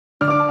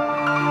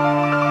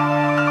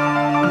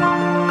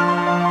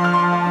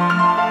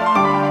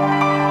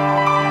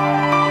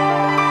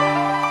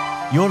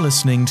You're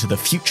listening to the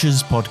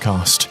Futures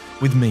Podcast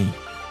with me,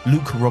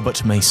 Luke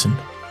Robert Mason.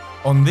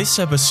 On this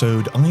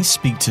episode, I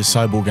speak to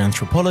cyborg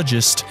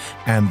anthropologist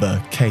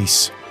Amber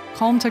Case.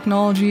 Calm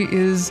technology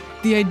is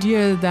the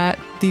idea that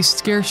the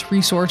scarce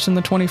resource in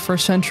the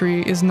 21st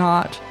century is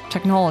not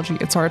technology,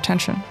 it's our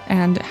attention.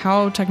 And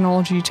how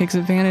technology takes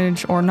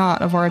advantage or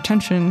not of our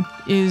attention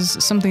is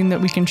something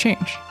that we can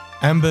change.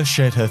 Amber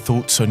shared her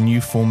thoughts on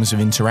new forms of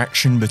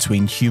interaction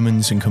between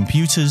humans and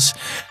computers,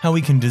 how we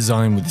can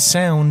design with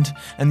sound,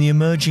 and the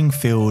emerging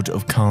field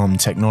of calm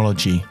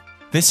technology.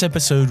 This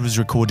episode was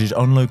recorded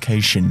on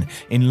location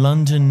in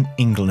London,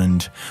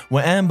 England,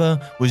 where Amber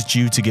was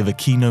due to give a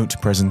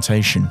keynote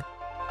presentation.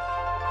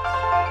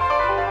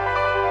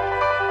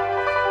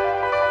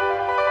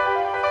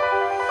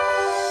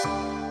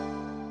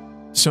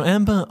 So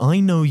Amber, I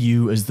know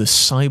you as the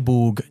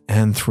cyborg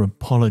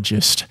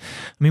anthropologist.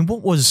 I mean,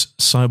 what was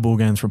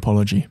cyborg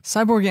anthropology?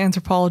 Cyborg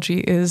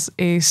anthropology is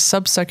a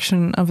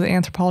subsection of the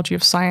anthropology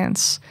of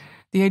science.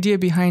 The idea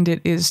behind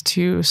it is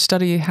to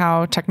study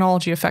how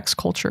technology affects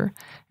culture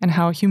and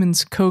how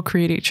humans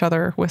co-create each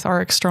other with our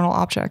external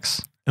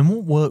objects. And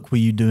what work were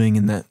you doing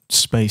in that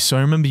space? So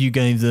I remember you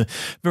gave the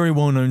very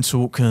well-known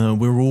talk,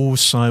 we're all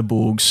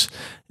cyborgs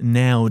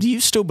now. Do you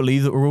still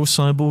believe that we're all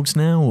cyborgs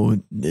now, or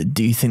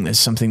do you think there's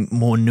something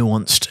more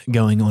nuanced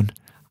going on?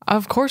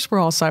 Of course we're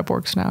all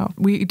cyborgs now.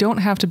 We don't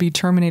have to be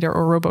Terminator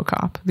or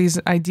RoboCop. These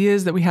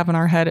ideas that we have in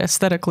our head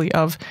aesthetically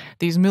of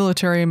these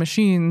military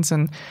machines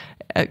and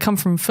come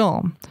from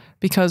film,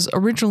 because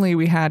originally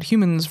we had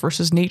humans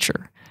versus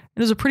nature.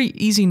 It is a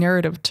pretty easy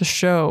narrative to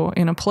show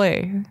in a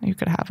play. You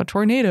could have a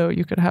tornado,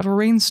 you could have a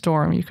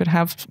rainstorm, you could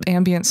have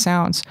ambient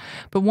sounds.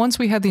 But once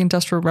we had the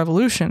Industrial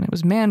Revolution, it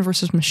was man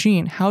versus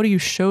machine. How do you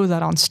show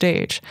that on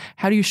stage?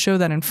 How do you show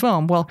that in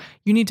film? Well,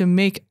 you need to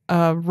make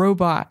a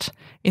robot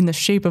in the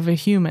shape of a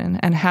human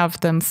and have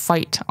them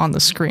fight on the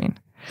screen.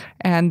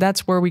 And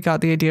that's where we got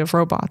the idea of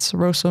robots,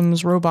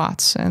 Rossum's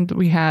robots. And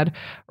we had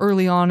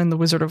early on in The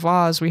Wizard of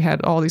Oz, we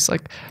had all these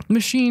like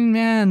machine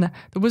man.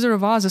 The Wizard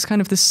of Oz is kind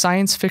of this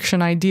science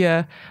fiction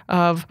idea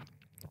of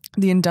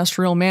the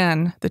industrial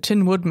man, the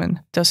Tin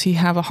Woodman. Does he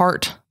have a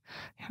heart?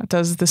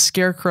 Does the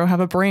scarecrow have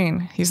a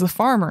brain? He's the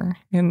farmer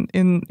in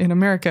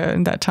America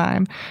in that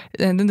time.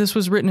 And then this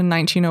was written in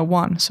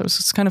 1901. So it's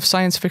this kind of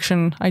science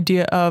fiction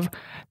idea of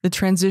the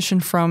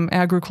transition from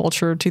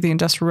agriculture to the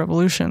Industrial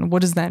Revolution.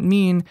 What does that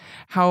mean?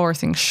 How are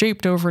things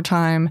shaped over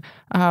time?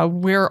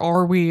 Where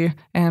are we?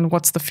 And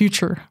what's the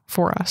future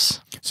for us?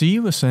 So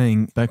you were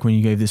saying back when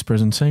you gave this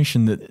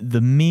presentation that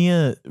the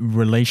mere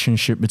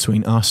relationship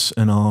between us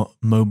and our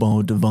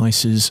mobile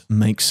devices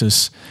makes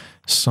us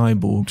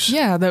cyborgs.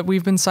 Yeah, that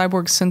we've been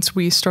cyborgs since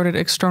we started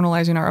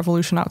externalizing our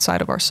evolution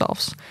outside of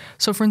ourselves.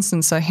 So for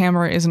instance, a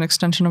hammer is an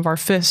extension of our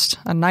fist,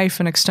 a knife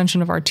an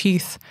extension of our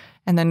teeth,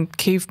 and then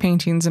cave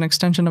paintings an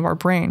extension of our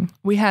brain.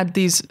 We had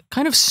these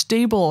kind of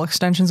stable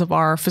extensions of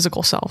our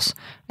physical selves.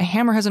 A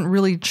hammer hasn't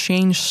really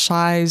changed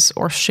size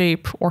or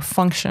shape or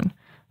function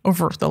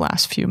over the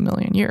last few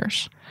million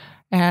years.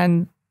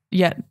 And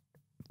yet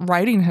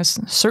writing has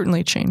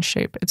certainly changed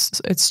shape.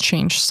 It's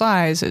changed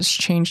size, it's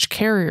changed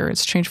carrier,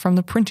 it's changed from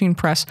the printing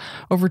press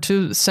over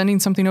to sending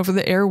something over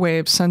the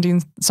airwaves,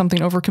 sending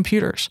something over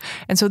computers.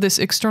 And so this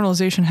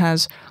externalization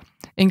has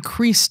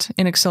increased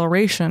in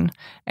acceleration,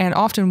 and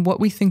often what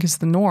we think is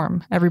the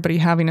norm, everybody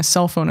having a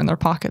cell phone in their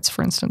pockets,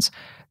 for instance,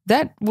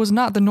 that was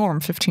not the norm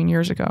 15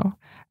 years ago.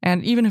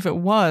 And even if it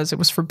was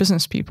for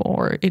business people,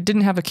 or it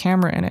didn't have a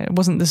camera in it. It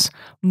wasn't this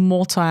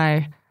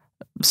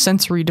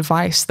multi-sensory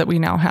device that we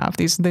now have,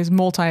 these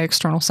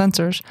multi-external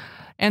sensors.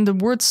 And the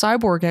word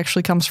cyborg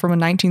actually comes from a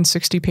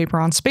 1960 paper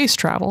on space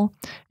travel,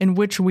 in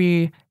which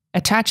we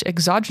attach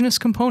exogenous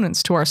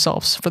components to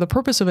ourselves for the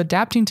purpose of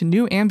adapting to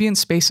new ambient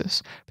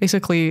spaces.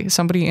 Basically,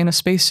 somebody in a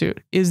spacesuit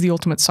is the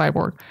ultimate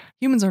cyborg.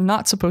 Humans are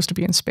not supposed to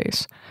be in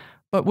space.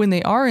 But when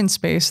they are in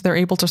space, they're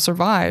able to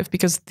survive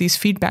because of these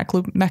feedback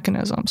loop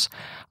mechanisms.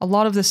 A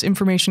lot of this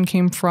information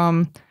came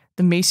from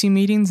the Macy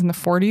meetings in the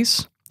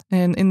 40s.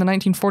 And in the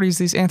 1940s,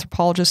 these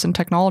anthropologists and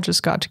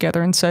technologists got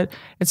together and said,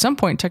 at some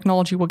point,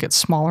 technology will get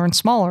smaller and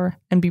smaller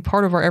and be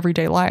part of our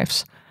everyday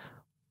lives.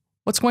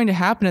 What's going to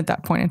happen at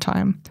that point in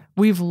time?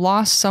 We've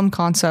lost some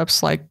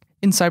concepts like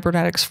in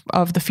cybernetics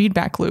of the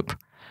feedback loop.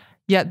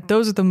 Yet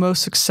those are the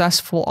most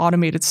successful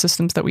automated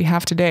systems that we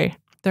have today.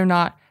 They're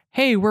not,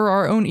 hey, we're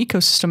our own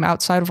ecosystem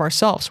outside of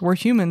ourselves. We're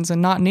humans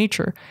and not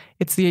nature.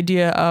 It's the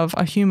idea of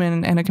a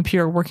human and a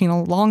computer working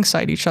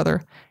alongside each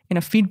other in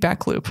a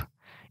feedback loop,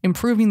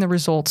 improving the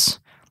results,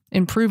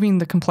 improving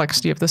the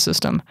complexity of the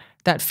system.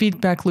 That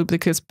feedback loop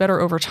that gets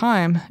better over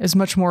time is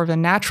much more of a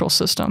natural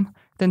system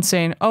than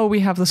saying, oh,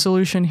 we have the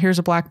solution, here's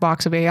a black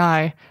box of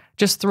AI,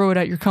 just throw it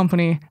at your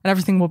company and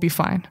everything will be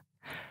fine.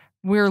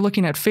 We're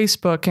looking at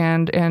Facebook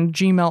and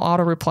Gmail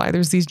auto reply.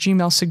 There's these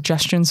Gmail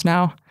suggestions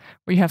now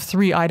where you have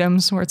 3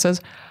 items where it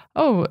says,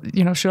 oh,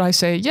 should I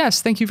say,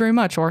 yes, thank you very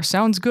much, or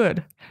sounds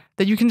good,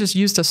 that you can just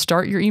use to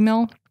start your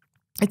email.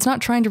 It's not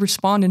trying to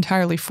respond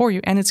entirely for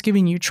you, and it's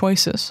giving you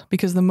choices,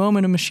 because the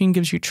moment a machine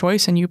gives you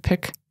choice and you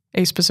pick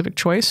a specific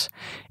choice.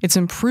 It's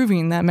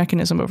improving that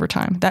mechanism over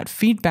time. That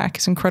feedback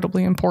is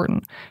incredibly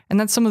important. And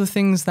that's some of the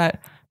things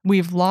that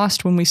we've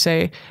lost when we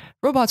say,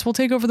 robots will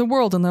take over the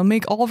world and they'll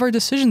make all of our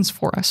decisions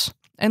for us.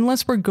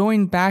 Unless we're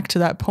going back to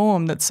that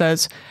poem that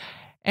says,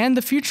 and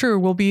the future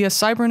will be a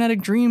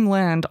cybernetic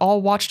dreamland,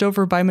 all watched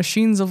over by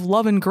machines of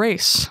love and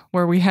grace,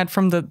 where we had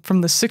from the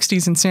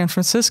 60s in San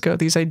Francisco,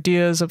 these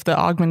ideas of the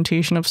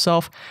augmentation of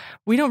self.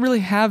 We don't really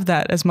have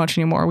that as much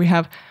anymore.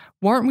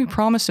 Weren't we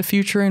promised a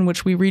future in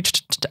which we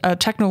reached a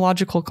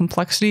technological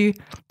complexity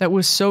that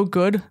was so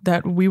good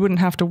that we wouldn't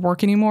have to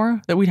work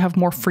anymore, that we'd have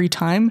more free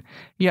time,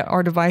 yet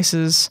our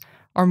devices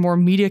are more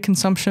media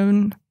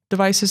consumption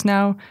devices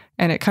now,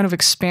 and it kind of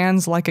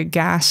expands like a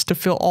gas to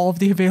fill all of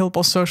the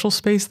available social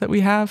space that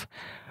we have.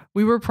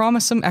 We were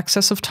promised some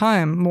excess of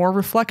time, more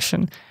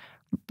reflection,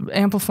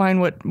 amplifying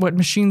what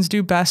machines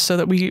do best so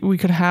that we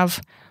could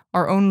have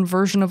our own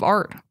version of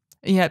art.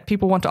 Yet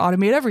people want to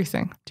automate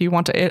everything. Do you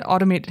want to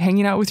automate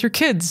hanging out with your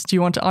kids? Do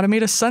you want to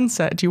automate a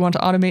sunset? Do you want to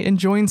automate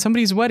enjoying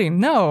somebody's wedding?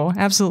 No,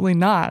 absolutely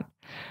not.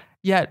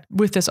 Yet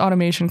with this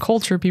automation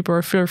culture, people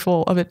are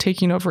fearful of it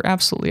taking over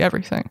absolutely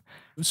everything.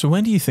 So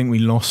when do you think we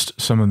lost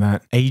some of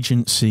that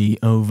agency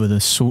over the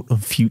sort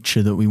of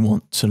future that we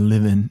want to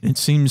live in? It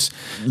seems,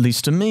 at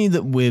least to me,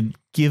 that we're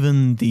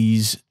given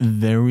these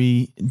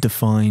very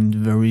defined,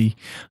 very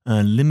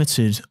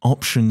limited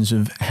options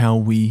of how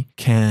we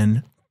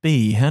can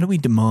be. How do we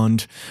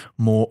demand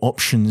more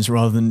options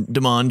rather than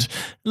demand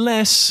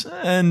less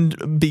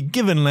and be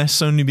given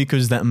less only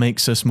because that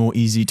makes us more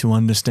easy to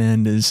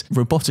understand as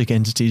robotic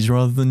entities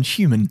rather than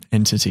human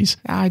entities?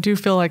 I do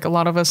feel like a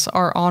lot of us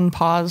are on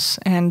pause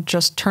and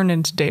just turn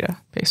into data,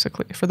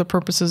 basically, for the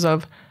purposes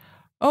of,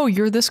 oh,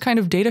 you're this kind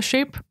of data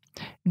shape?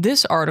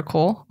 This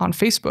article on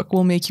Facebook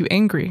will make you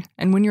angry.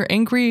 And when you're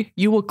angry,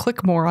 you will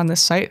click more on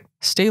this site,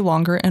 stay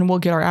longer, and we'll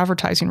get our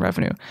advertising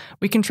revenue.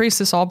 We can trace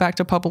this all back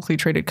to publicly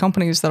traded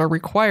companies that are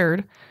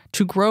required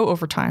to grow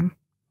over time,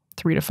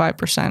 3 to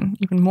 5%,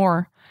 even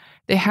more.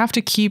 They have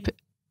to keep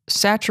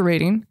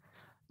saturating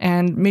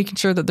and making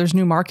sure that there's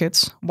new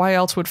markets. Why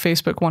else would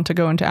Facebook want to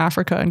go into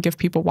Africa and give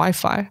people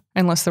Wi-Fi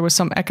unless there was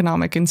some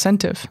economic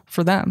incentive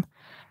for them?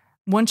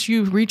 Once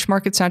you reach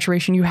market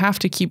saturation, you have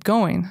to keep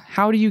going.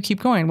 How do you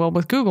keep going? Well,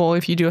 with Google,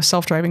 if you do a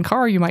self-driving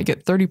car, you might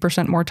get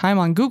 30% more time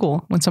on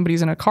Google when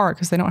somebody's in a car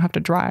because they don't have to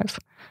drive,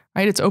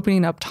 right? It's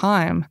opening up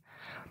time.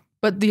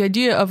 But the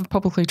idea of a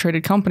publicly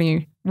traded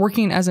company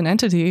working as an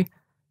entity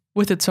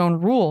with its own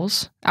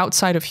rules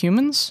outside of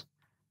humans,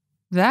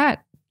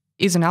 that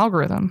is an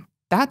algorithm.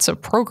 That's a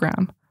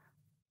program.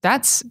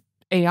 That's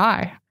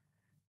AI.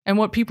 And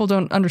what people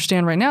don't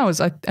understand right now is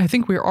I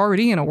think we're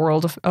already in a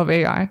world of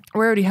AI. We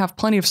already have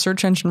plenty of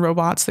search engine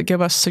robots that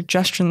give us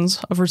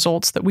suggestions of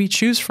results that we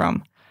choose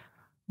from.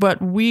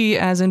 But we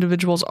as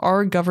individuals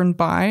are governed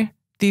by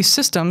these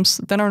systems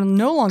that are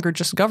no longer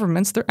just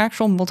governments, they're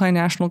actual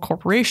multinational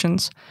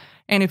corporations.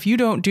 And if you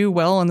don't do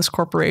well in this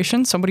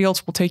corporation, somebody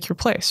else will take your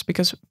place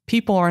because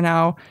people are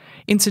now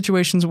in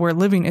situations where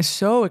living is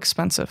so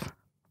expensive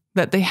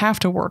that they have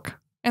to work.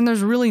 And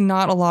there's really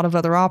not a lot of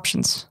other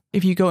options.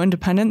 If you go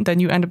independent, then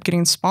you end up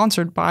getting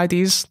sponsored by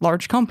these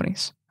large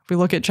companies. If we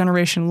look at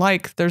Generation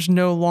Like, there's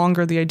no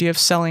longer the idea of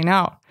selling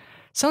out.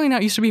 Selling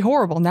out used to be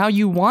horrible. Now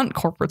you want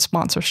corporate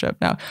sponsorship.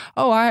 Now,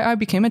 oh, I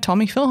became a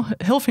Tommy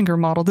Hilfiger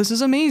model. This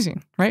is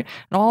amazing, right?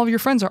 And all of your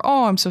friends are,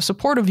 oh, I'm so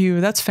supportive of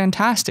you. That's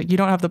fantastic. You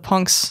don't have the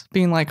punks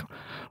being like,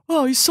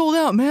 oh, you sold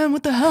out, man.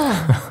 What the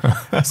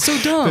hell? So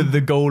dumb.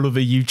 The goal of a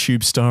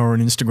YouTube star or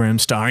an Instagram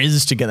star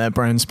is to get that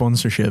brand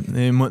sponsorship.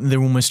 They're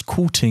almost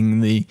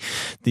courting the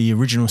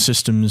original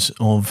systems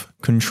of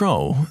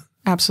control.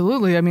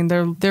 Absolutely. I mean,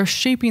 they're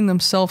shaping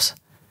themselves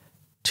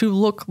to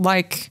look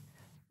like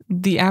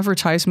the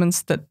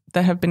advertisements that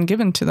have been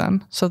given to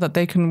them so that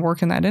they can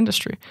work in that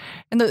industry.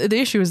 And the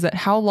issue is that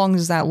how long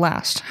does that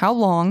last? How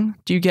long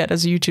do you get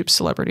as a YouTube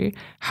celebrity?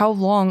 How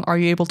long are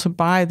you able to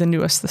buy the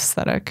newest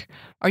aesthetic?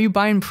 Are you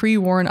buying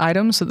pre-worn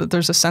items so that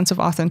there's a sense of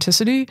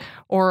authenticity?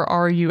 Or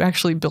are you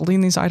actually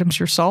building these items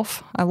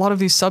yourself? A lot of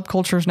these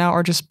subcultures now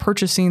are just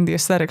purchasing the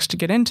aesthetics to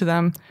get into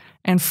them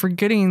and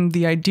forgetting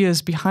the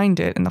ideas behind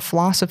it and the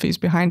philosophies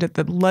behind it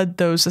that led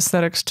those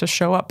aesthetics to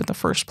show up in the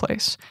first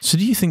place. So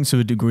do you think to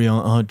a degree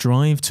our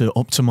drive to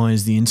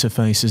optimize the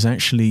interface has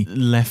actually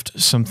left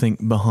something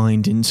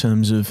behind in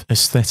terms of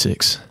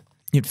aesthetics?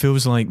 It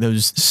feels like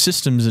those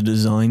systems are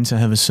designed to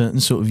have a certain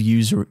sort of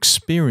user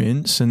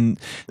experience, and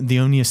the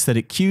only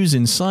aesthetic cues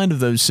inside of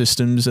those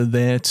systems are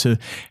there to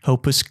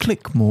help us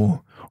click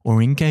more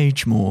or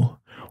engage more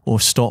or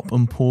stop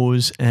and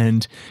pause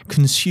and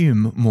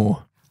consume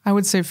more. I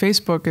would say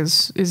Facebook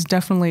is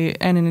definitely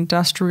an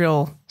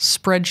industrial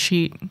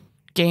spreadsheet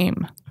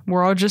game.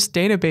 We're all just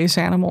database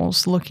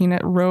animals looking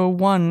at row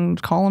 1,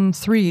 column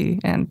 3,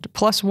 and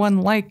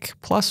 +1 like,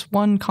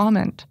 +1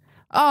 comment.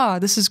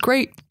 This is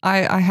great.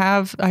 I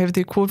have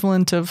the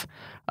equivalent of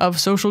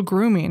social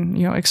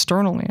grooming,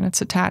 externally, and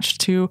it's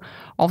attached to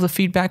all the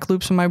feedback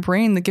loops in my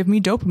brain that give me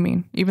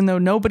dopamine. Even though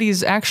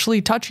nobody's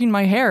actually touching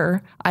my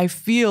hair, I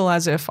feel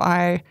as if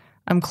I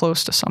am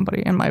close to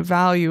somebody and my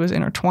value is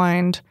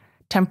intertwined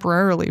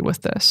temporarily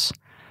with this.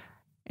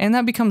 And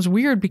that becomes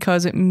weird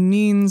because it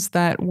means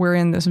that we're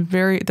in this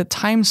the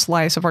time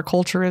slice of our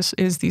culture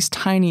is these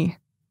tiny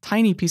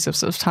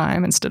pieces of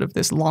time instead of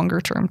this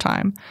longer term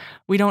time.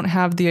 We don't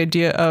have the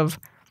idea of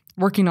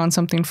working on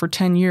something for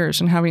 10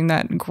 years and having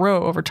that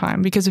grow over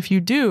time. Because if you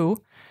do,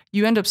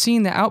 you end up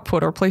seeing the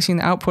output or placing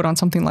the output on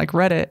something like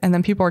Reddit, and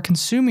then people are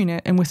consuming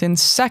it, and within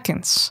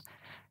seconds,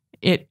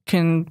 it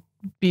can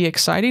be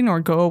exciting or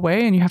go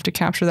away, and you have to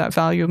capture that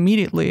value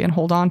immediately and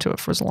hold on to it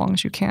for as long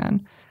as you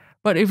can.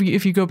 But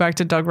if you go back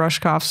to Doug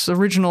Rushkoff's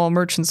original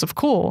Merchants of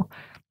Cool,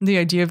 the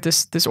idea of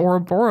this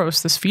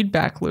Ouroboros, this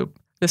feedback loop,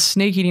 this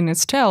snake eating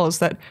its tail, is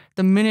that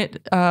the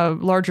minute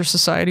larger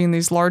society and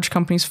these large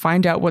companies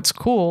find out what's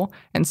cool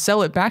and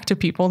sell it back to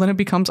people, then it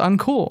becomes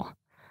uncool.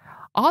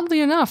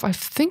 Oddly enough, I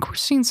think we're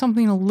seeing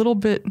something a little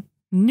bit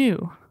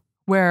new,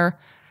 where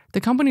the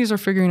companies are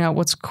figuring out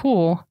what's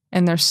cool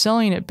and they're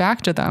selling it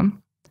back to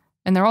them,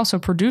 and they're also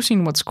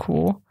producing what's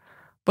cool,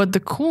 but the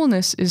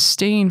coolness is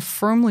staying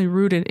firmly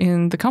rooted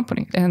in the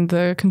company, and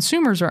the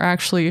consumers are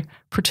actually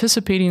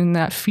participating in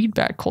that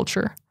feedback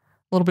culture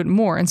a little bit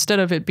more, instead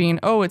of it being,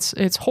 oh,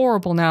 it's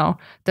horrible now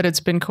that it's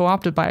been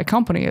co-opted by a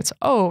company. It's,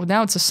 oh,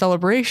 now it's a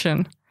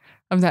celebration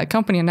of that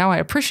company, and now I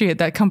appreciate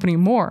that company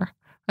more.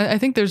 I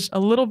think there's a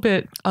little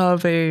bit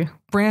of a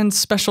brand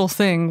special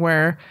thing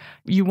where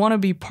you want to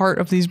be part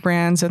of these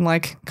brands and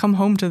like come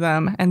home to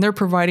them, and they're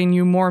providing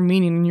you more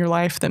meaning in your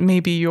life that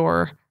maybe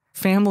your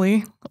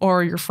family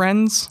or your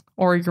friends,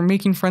 or you're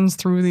making friends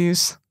through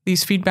these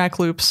feedback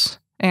loops,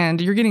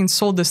 and you're getting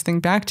sold this thing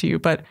back to you,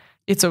 but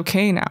it's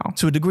okay now.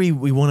 To a degree,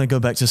 we want to go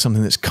back to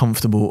something that's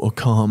comfortable or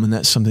calm, and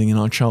that's something in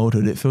our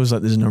childhood. It feels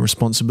like there's no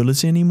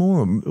responsibility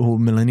anymore, or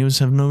millennials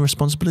have no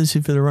responsibility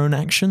for their own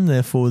action.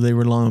 Therefore, they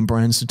rely on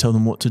brands to tell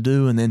them what to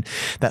do, and then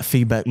that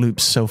feedback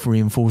loop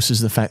self-reinforces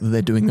the fact that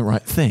they're doing the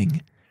right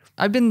thing.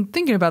 I've been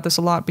thinking about this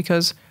a lot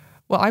because,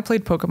 well, I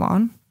played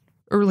Pokemon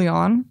early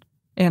on,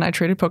 and I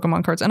traded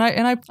Pokemon cards. And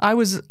I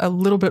was a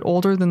little bit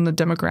older than the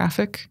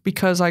demographic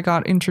because I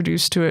got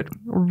introduced to it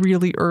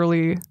really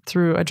early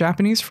through a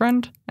Japanese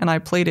friend, and I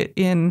played it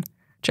in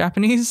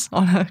Japanese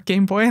on a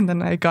Game Boy, and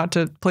then I got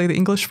to play the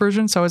English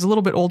version. So I was a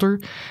little bit older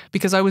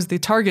because I was the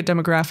target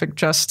demographic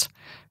just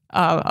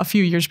a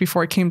few years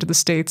before I came to the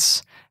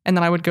States. And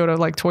then I would go to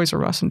like Toys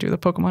R Us and do the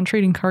Pokemon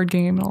trading card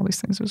game and all these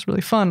things. It was really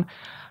fun.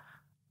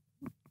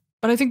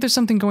 But I think there's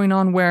something going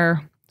on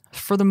where,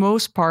 for the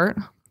most part,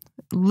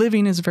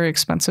 living is very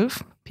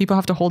expensive. People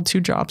have to hold 2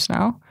 jobs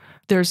now.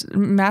 There's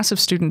massive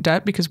student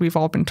debt because we've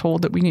all been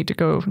told that we need to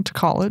go to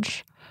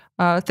college.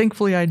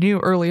 Thankfully, I knew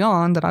early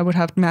on that I would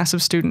have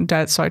massive student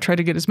debt, so I tried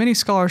to get as many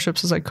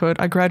scholarships as I could.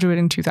 I graduated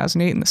in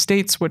 2008 in the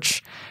States,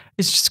 which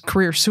is just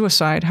career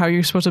suicide. How are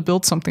you supposed to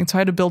build something? So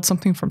I had to build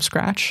something from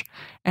scratch,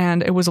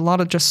 and it was a lot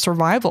of just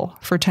survival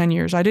for 10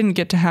 years. I didn't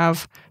get to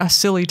have a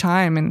silly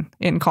time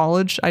in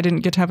college. I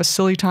didn't get to have a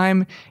silly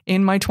time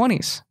in my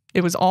 20s.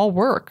 It was all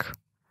work,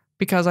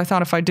 because I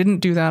thought if I didn't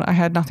do that, I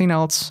had nothing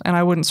else and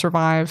I wouldn't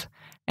survive,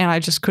 and I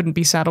just couldn't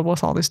be saddled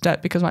with all this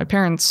debt because my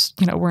parents,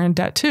 were in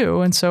debt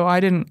too. And so I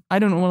didn't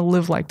want to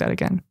live like that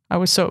again. I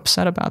was so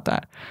upset about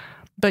that.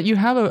 But you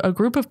have a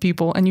group of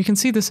people, and you can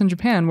see this in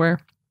Japan, where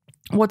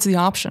what's the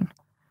option?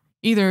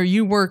 Either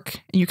you work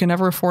and you can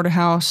never afford a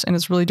house and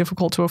it's really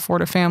difficult to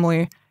afford a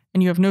family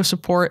and you have no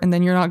support, and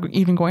then you're not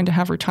even going to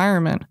have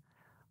retirement.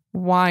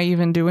 Why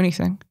even do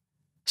anything?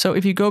 So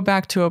if you go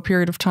back to a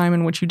period of time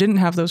in which you didn't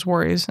have those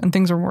worries and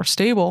things are more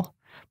stable,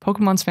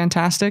 Pokemon's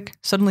fantastic.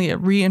 Suddenly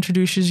it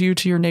reintroduces you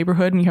to your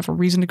neighborhood and you have a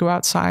reason to go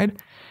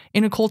outside.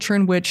 In a culture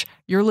in which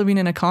you're living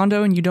in a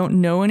condo and you don't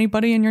know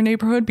anybody in your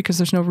neighborhood because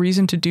there's no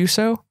reason to do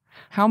so,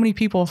 how many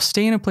people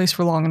stay in a place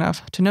for long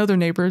enough to know their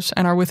neighbors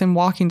and are within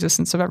walking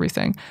distance of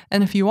everything?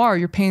 And if you are,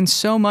 you're paying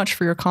so much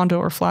for your condo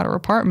or flat or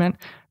apartment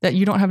that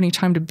you don't have any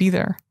time to be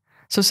there.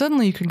 So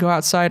suddenly you can go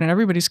outside and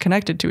everybody's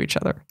connected to each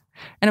other.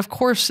 And of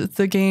course,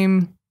 the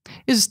game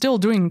is still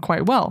doing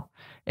quite well.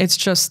 It's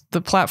just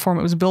the platform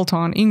it was built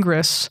on,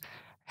 Ingress,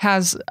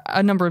 has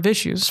a number of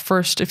issues.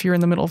 First, if you're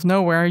in the middle of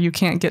nowhere, you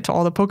can't get to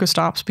all the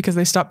Pokestops because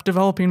they stopped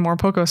developing more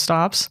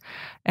Pokestops,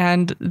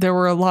 and there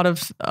were a lot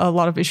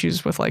of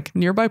issues with like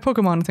nearby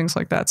Pokemon and things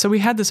like that. So we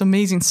had this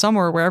amazing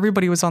summer where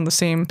everybody was on the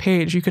same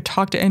page. You could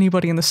talk to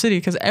anybody in the city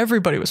because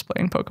everybody was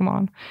playing Pokemon.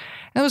 And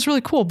it was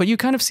really cool, but you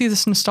kind of see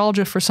this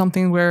nostalgia for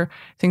something where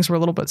things were a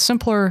little bit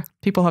simpler.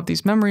 People have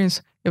these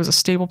memories. It was a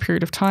stable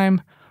period of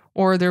time,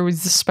 or there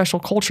was this special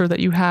culture that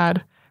you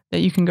had that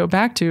you can go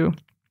back to.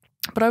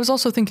 But I was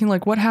also thinking,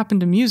 like, what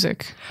happened to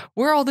music?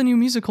 Where are all the new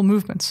musical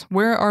movements?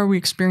 Where are we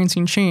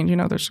experiencing change?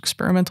 There's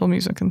experimental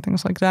music and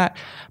things like that.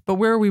 But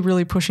where are we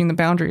really pushing the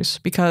boundaries?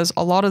 Because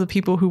a lot of the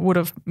people who would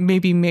have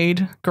maybe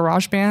made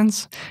garage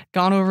bands,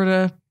 gone over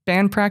to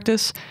band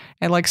practice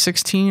at like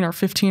 16 or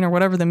 15 or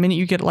whatever, the minute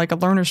you get like a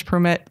learner's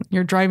permit,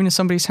 you're driving to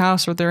somebody's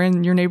house or they're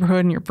in your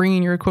neighborhood and you're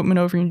bringing your equipment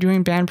over and you're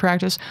doing band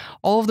practice.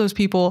 All of those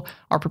people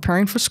are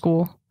preparing for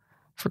school,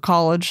 for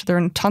college. They're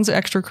in tons of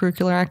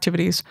extracurricular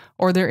activities,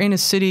 or they're in a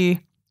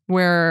city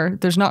where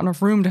there's not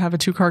enough room to have a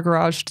 2-car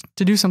garage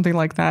to do something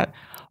like that,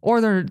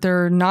 or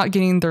they're not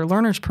getting their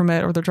learner's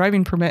permit or their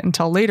driving permit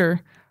until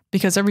later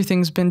because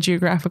everything's been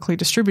geographically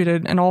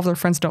distributed and all of their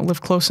friends don't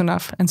live close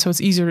enough, and so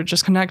it's easier to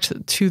just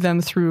connect to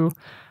them through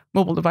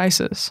mobile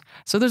devices.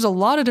 So there's a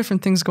lot of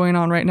different things going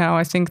on right now.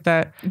 I think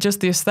that just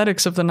the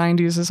aesthetics of the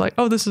 90s is like,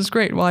 oh, this is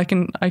great. Well, I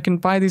can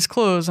buy these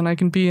clothes and I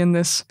can be in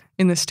this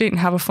state and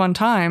have a fun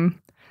time,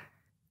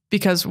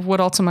 because what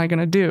else am I going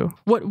to do?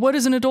 What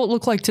does an adult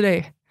look like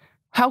today?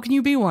 How can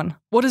you be one?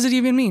 What does it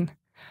even mean?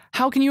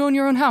 How can you own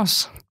your own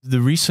house?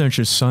 The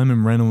researcher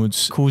Simon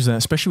Reynolds calls that,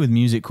 especially with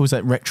music, calls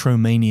that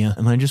retromania.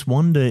 And I just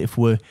wonder if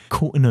we're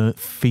caught in a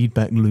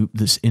feedback loop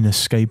that's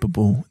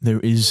inescapable. There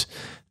is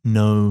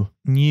no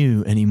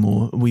new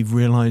anymore. We've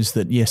realized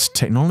that, yes,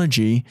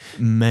 technology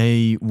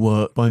may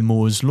work by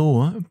Moore's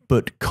law,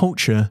 but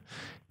culture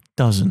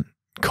doesn't.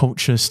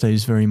 Culture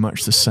stays very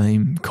much the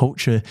same.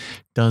 Culture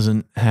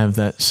doesn't have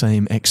that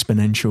same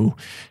exponential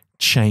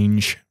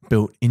change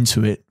built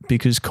into it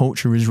because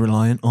culture is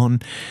reliant on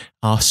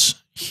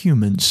us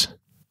humans.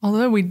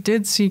 Although we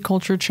did see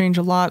culture change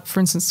a lot,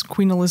 for instance,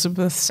 Queen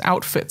Elizabeth's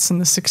outfits in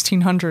the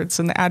 1600s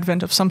and the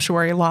advent of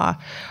sumptuary law.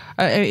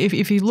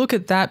 If you look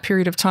at that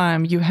period of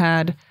time, you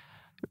had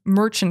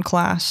merchant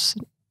class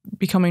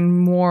becoming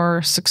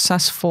more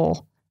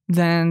successful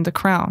than the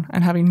crown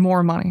and having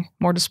more money,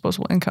 more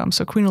disposable income.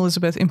 So Queen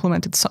Elizabeth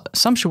implemented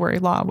sumptuary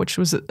law, which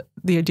was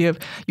the idea of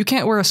you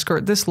can't wear a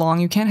skirt this long,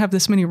 you can't have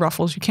this many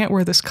ruffles, you can't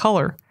wear this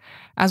color,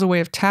 as a way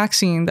of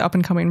taxing the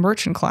up-and-coming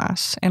merchant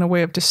class and a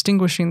way of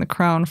distinguishing the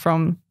crown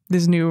from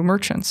these new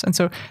merchants. And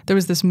so there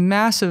was this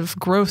massive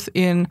growth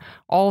in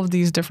all of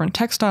these different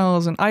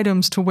textiles and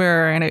items to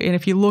wear. And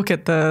if you look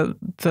at the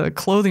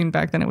clothing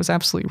back then, it was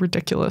absolutely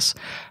ridiculous.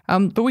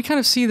 But we kind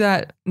of see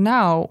that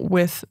now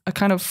with a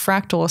kind of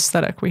fractal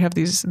aesthetic. We have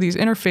these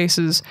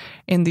interfaces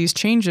and these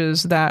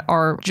changes that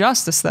are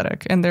just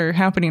aesthetic, and they're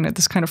happening at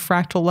this kind of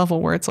fractal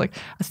level where it's like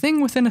a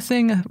thing within a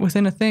thing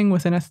within a thing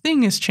within a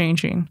thing is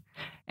changing.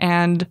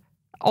 And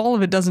all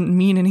of it doesn't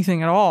mean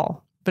anything at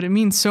all. But it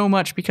means so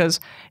much because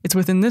it's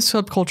within this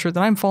subculture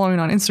that I'm following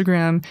on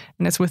Instagram,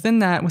 and it's within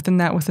that.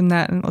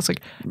 And it's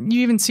like,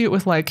 you even see it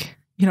with like,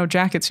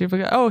 jackets. You have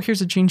like, oh,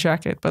 here's a jean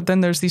jacket, but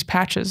then there's these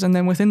patches, and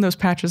then within those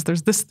patches,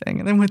 there's this thing.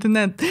 And then within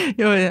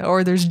that,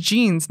 or there's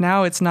jeans.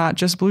 Now it's not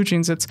just blue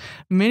jeans, it's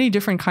many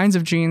different kinds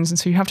of jeans. And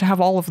so you have to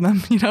have all of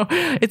them,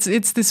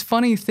 it's this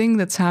funny thing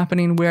that's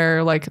happening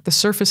where like the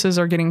surfaces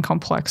are getting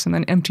complex and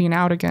then emptying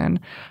out again.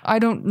 I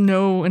don't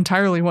know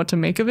entirely what to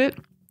make of it.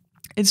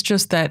 It's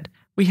just that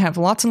we have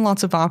lots and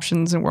lots of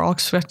options, and we're all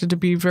expected to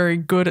be very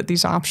good at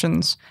these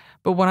options.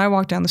 But when I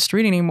walk down the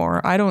street anymore,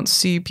 I don't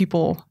see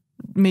people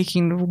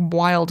making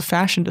wild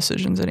fashion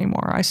decisions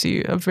anymore. I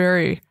see a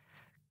very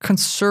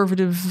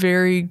conservative,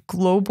 very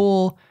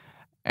global,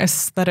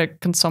 aesthetic,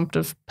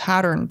 consumptive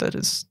pattern that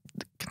is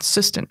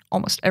consistent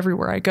almost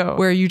everywhere I go,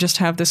 where you just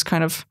have this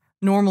kind of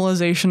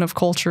normalization of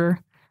culture,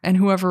 and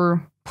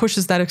whoever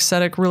pushes that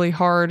aesthetic really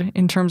hard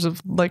in terms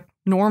of like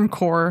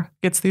normcore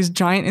gets these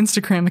giant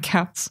Instagram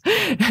accounts.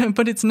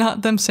 But it's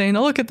not them saying,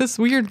 oh, look at this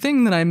weird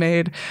thing that I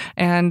made.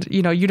 And,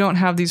 you don't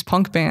have these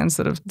punk bands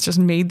that have just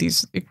made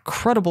these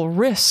incredible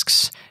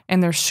risks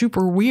and they're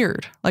super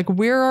weird. Like,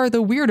 where are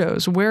the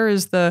weirdos? Where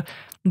is the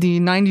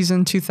 90s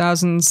and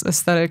 2000s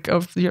aesthetic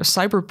of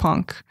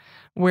cyberpunk,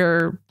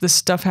 where this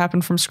stuff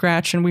happened from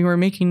scratch and we were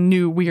making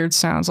new weird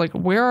sounds? Like,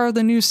 where are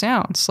the new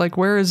sounds? Like,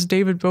 where is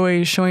David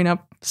Bowie showing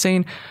up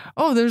saying,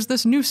 oh, there's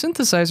this new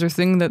synthesizer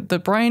thing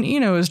that Brian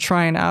Eno is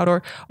trying out,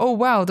 or, oh,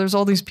 wow, there's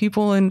all these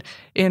people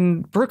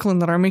in Brooklyn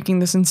that are making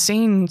this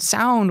insane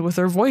sound with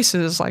their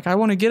voices. Like, I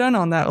want to get in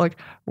on that. Like,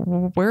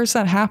 where is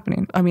that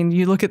happening? I mean,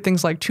 you look at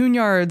things like Tune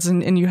Yards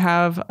and you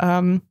have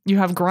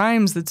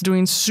Grimes that's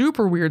doing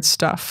super weird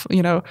stuff,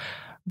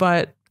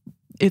 but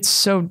it's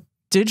so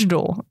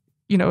digital.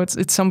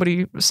 It's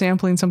somebody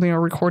sampling something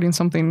or recording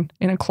something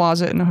in a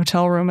closet in a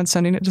hotel room and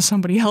sending it to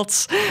somebody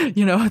else.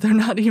 They're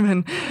not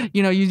even,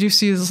 you do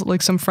see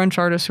like some French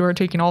artists who are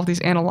taking all of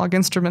these analog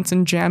instruments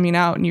and jamming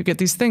out, and you get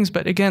these things.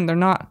 But again, they're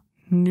not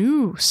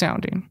new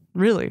sounding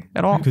really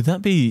at all. Could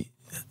that be,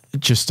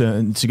 just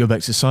to go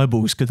back to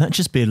cyborgs, could that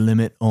just be a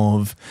limit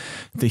of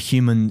the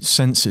human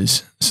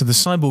senses? So the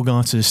cyborg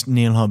artist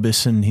Neil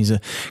Harbisson, he's a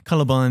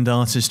colorblind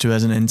artist who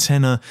has an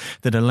antenna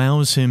that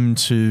allows him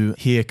to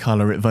hear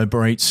color. It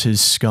vibrates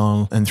his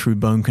skull, and through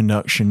bone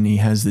conduction, he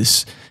has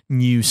this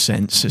new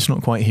sense. It's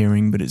not quite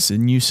hearing, but it's a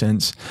new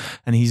sense.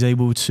 And he's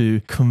able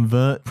to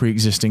convert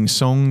pre-existing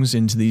songs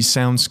into these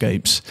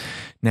soundscapes.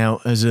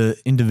 Now, as an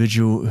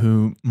individual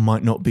who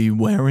might not be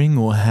wearing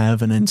or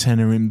have an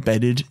antenna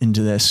embedded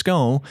into their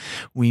skull,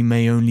 we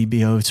may only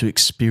be able to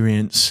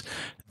experience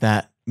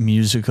that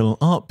musical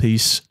art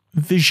piece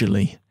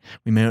visually.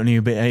 We may only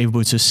be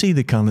able to see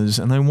the colors.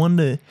 And I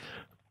wonder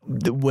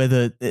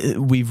whether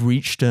we've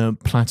reached a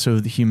plateau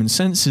of the human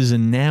senses,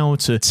 and now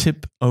to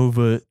tip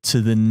over to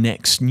the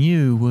next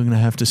new, we're going to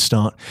have to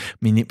start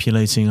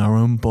manipulating our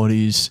own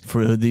bodies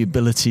for the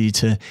ability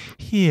to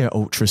hear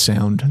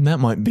ultrasound, and that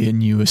might be a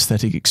new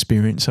aesthetic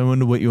experience. I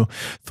wonder what your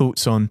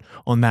thoughts on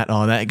that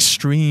are. That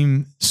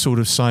extreme sort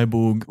of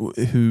cyborg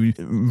who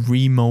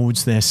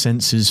remolds their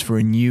senses for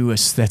a new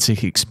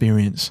aesthetic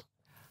experience.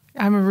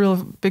 I'm a real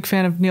big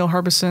fan of Neil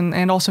Harbison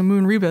and also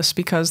Moon Rebus,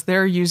 because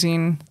they're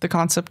using the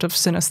concept of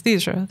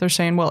synesthesia. They're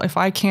saying, well, if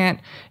I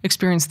can't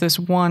experience this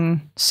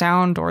one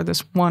sound or this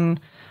one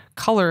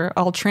color,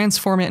 I'll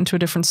transform it into a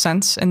different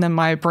sense, and then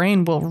my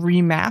brain will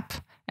remap,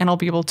 and I'll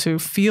be able to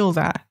feel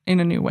that in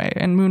a new way.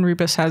 And Moon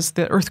Rebus has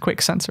the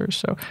earthquake sensors,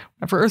 so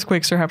whenever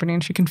earthquakes are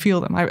happening, she can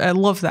feel them. I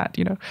love that,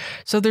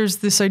 So there's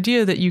this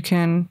idea that you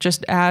can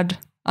just add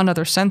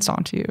another sense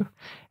onto you.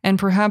 And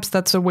perhaps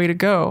that's a way to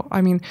go. I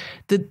mean,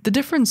 the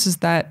difference is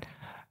that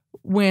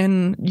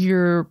when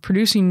you're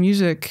producing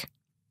music,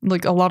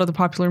 like a lot of the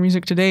popular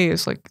music today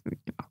is like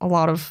a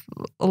lot of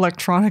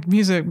electronic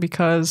music,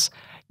 because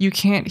you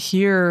can't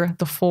hear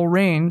the full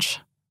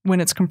range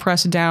when it's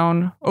compressed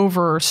down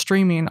over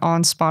streaming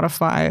on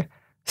Spotify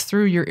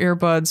through your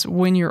earbuds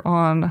when you're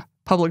on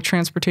public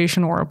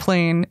transportation or a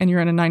plane and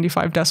you're in a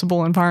 95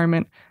 decibel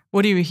environment.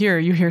 What do you hear?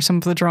 You hear some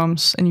of the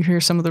drums and you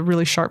hear some of the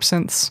really sharp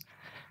synths.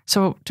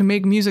 So to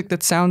make music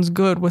that sounds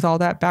good with all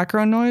that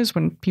background noise,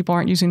 when people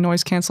aren't using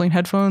noise canceling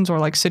headphones or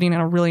like sitting in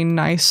a really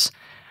nice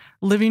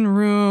living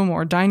room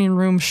or dining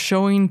room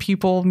showing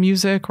people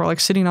music, or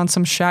like sitting on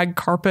some shag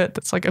carpet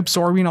that's like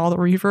absorbing all the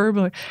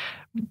reverb,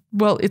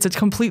 well, it's a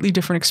completely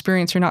different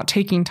experience. You're not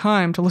taking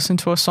time to listen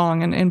to a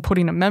song and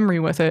putting a memory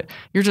with it.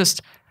 You're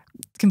just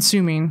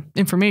consuming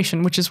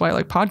information, which is why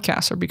like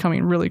podcasts are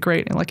becoming really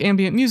great, and like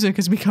ambient music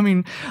is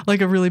becoming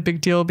like a really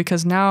big deal,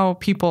 because now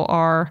people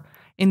are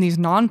in these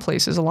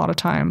non-places a lot of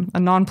time. A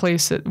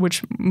non-place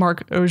which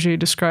Marc Auger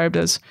described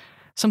as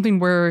something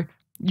where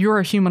you're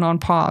a human on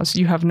pause.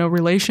 You have no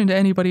relation to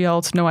anybody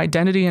else, no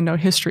identity and no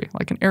history,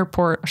 like an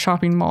airport, a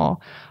shopping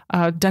mall,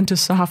 a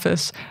dentist's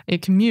office, a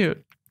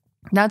commute.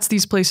 That's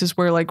these places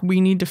where like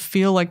we need to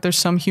feel like there's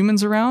some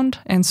humans around.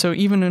 And so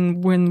even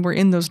when we're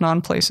in those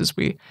non-places,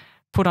 we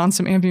put on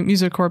some ambient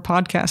music or a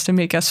podcast to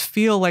make us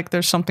feel like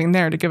there's something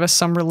there, to give us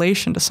some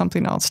relation to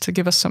something else, to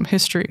give us some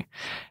history.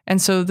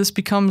 And so this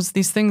becomes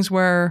these things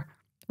where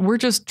we're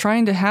just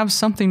trying to have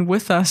something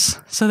with us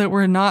so that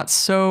we're not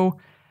so,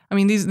 I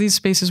mean, these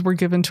spaces were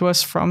given to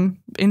us from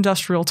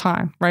industrial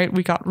time, right?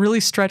 We got really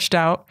stretched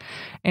out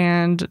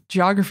and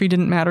geography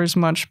didn't matter as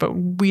much, but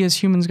we as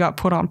humans got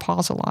put on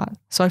pause a lot.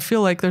 So I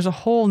feel like there's a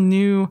whole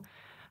new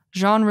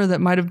genre that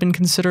might have been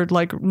considered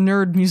like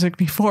nerd music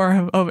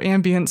before of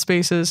ambient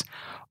spaces,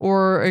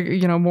 or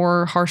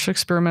more harsh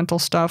experimental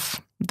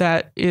stuff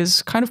that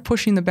is kind of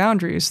pushing the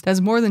boundaries. It has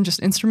more than just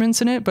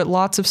instruments in it, but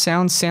lots of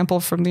sounds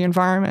sampled from the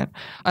environment.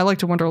 I like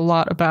to wonder a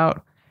lot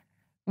about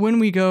when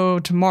we go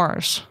to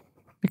Mars,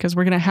 because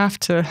we're gonna have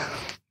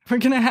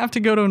to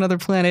go to another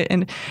planet,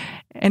 and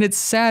it's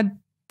sad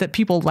that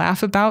people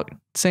laugh about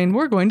saying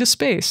we're going to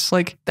space.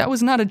 Like, that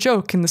was not a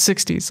joke in the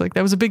 60s. Like,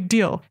 that was a big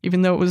deal,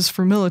 even though it was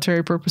for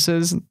military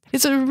purposes.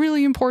 It's a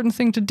really important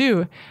thing to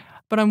do.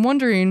 But I'm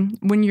wondering,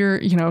 when you're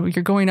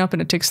going up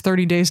and it takes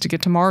 30 days to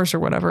get to Mars or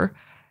whatever,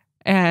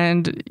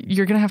 and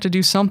you're going to have to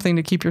do something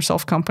to keep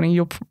yourself company.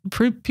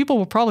 People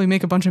will probably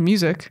make a bunch of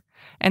music,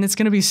 and it's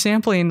going to be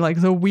sampling like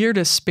the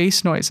weirdest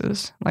space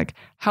noises. Like,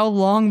 how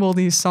long will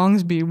these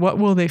songs be? What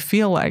will they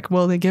feel like?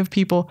 Will they give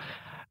people...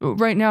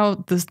 Right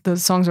now, the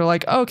songs are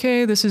like,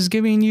 okay, this is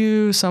giving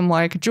you some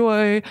like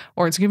joy,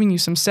 or it's giving you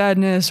some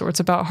sadness, or it's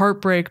about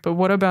heartbreak. But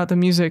what about the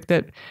music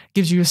that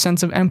gives you a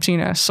sense of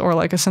emptiness or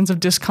like a sense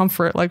of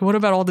discomfort? Like, what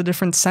about all the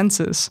different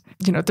senses?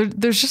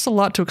 There's just a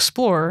lot to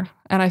explore.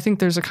 And I think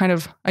there's a kind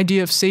of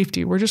idea of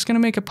safety. We're just going to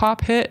make a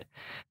pop hit.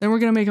 Then we're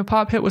going to make a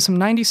pop hit with some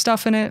 90s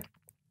stuff in it.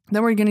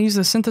 Then we're going to use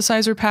the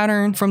synthesizer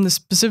pattern from the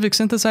specific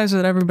synthesizer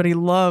that everybody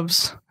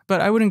loves. But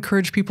I would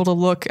encourage people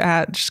to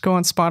just go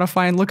on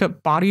Spotify and look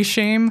up Body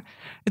Shame.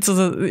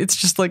 It's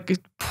just like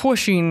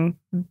pushing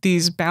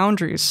these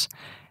boundaries.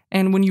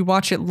 And when you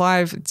watch it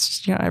live,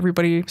 it's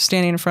everybody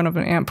standing in front of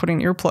an amp, putting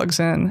earplugs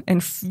in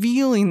and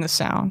feeling the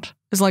sound.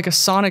 It's like a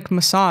sonic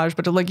massage,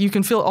 but like you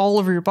can feel it all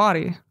over your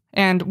body.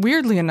 And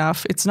weirdly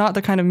enough, it's not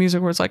the kind of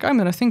music where it's like, I'm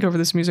going to think over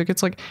this music.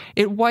 It's like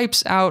it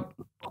wipes out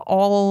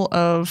all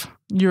of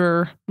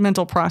your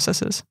mental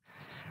processes.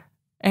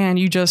 And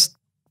you just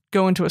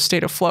go into a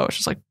state of flow. It's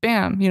just like,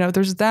 bam, there's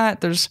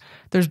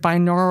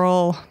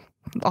binaural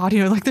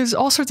audio. Like, there's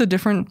all sorts of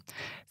different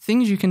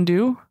things you can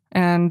do.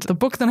 And the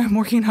book that I'm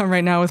working on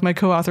right now with my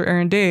co-author,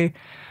 Aaron Day,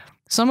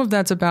 some of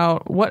that's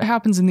about what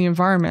happens in the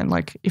environment.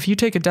 Like, if you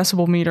take a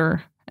decibel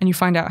meter and you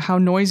find out how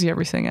noisy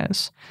everything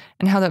is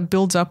and how that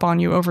builds up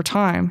on you over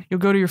time, you'll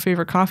go to your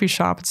favorite coffee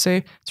shop and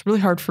say, it's really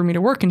hard for me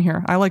to work in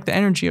here. I like the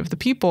energy of the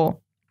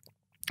people,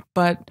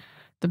 but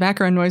the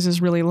background noise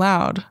is really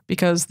loud,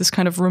 because this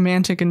kind of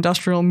romantic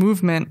industrial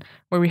movement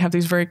where we have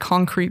these very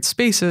concrete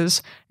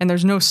spaces and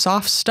there's no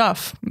soft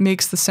stuff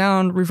makes the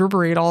sound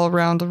reverberate all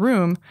around the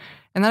room.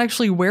 And that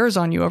actually wears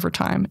on you over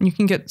time. And you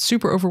can get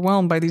super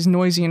overwhelmed by these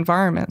noisy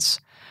environments.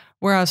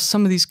 Whereas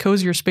some of these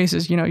cozier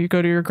spaces, you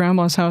go to your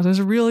grandma's house, it's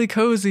really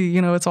cozy,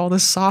 it's all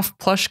this soft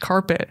plush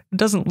carpet. It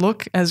doesn't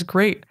look as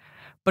great,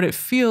 but it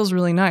feels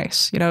really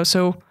nice,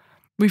 So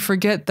we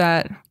forget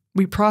that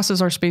we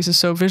process our spaces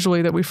so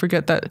visually that we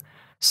forget that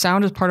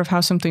sound is part of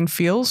how something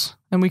feels,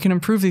 and we can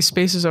improve these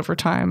spaces over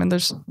time. And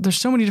there's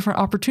so many different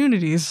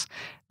opportunities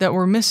that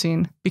we're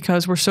missing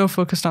because we're so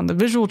focused on the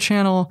visual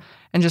channel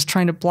and just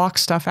trying to block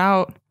stuff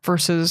out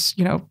versus,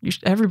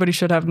 everybody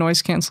should have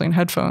noise canceling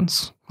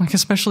headphones, like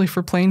especially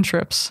for plane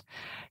trips.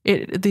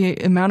 The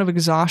amount of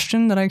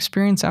exhaustion that I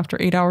experience after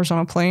 8 hours on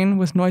a plane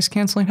with noise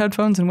canceling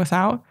headphones and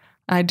without,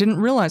 I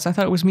didn't realize. I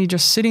thought it was me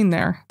just sitting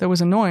there that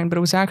was annoying, but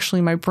it was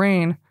actually my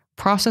brain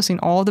processing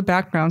all the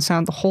background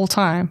sound the whole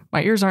time.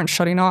 My ears aren't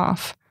shutting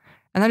off.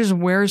 And that just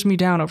wears me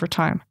down over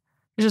time.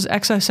 It's just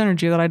excess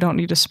energy that I don't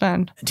need to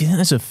spend. Do you think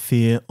there's a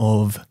fear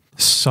of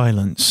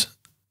silence?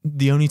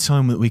 The only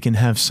time that we can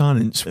have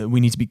silence, we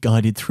need to be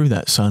guided through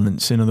that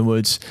silence. In other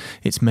words,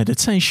 it's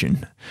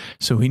meditation.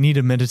 So we need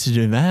a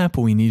meditative app,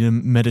 or we need a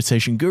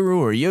meditation guru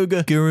or a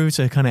yoga guru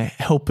to kind of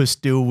help us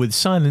deal with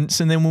silence.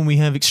 And then when we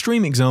have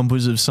extreme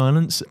examples of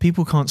silence,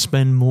 people can't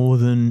spend more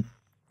than,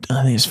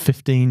 I think it's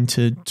 15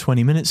 to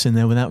 20 minutes in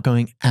there without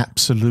going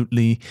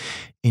absolutely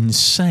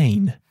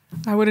insane.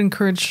 I would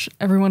encourage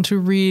everyone to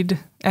read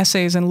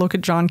essays and look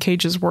at John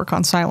Cage's work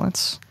on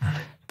silence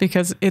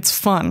because it's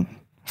fun,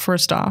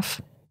 first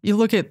off. You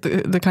look at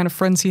the kind of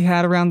friends he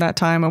had around that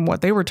time and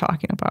what they were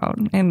talking about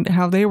and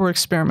how they were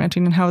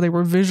experimenting and how they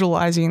were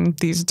visualizing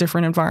these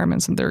different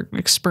environments and their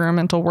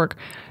experimental work.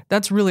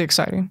 That's really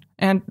exciting.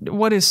 And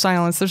what is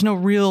silence? There's no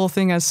real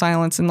thing as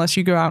silence unless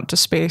you go out into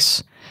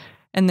space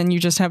and then you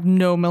just have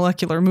no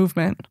molecular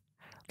movement.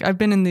 I've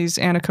been in these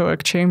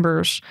anechoic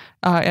chambers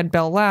at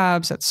Bell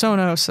Labs, at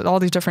Sonos, at all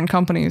these different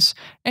companies.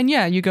 And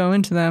yeah, you go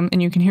into them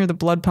and you can hear the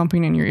blood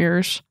pumping in your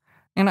ears.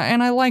 And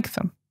I like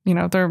them.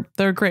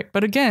 They're great.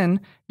 But again,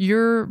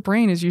 your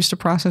brain is used to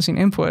processing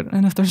input.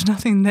 And if there's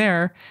nothing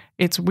there,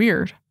 it's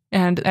weird.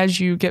 And as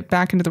you get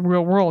back into the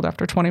real world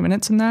after 20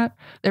 minutes in that,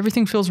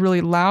 everything feels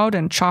really loud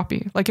and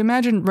choppy. Like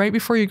imagine right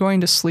before you're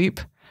going to sleep,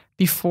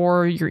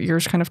 before your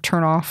ears kind of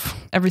turn off,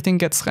 everything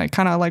gets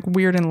kind of like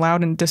weird and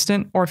loud and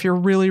distant. Or if you're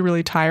really,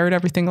 really tired,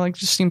 everything like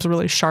just seems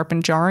really sharp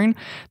and jarring.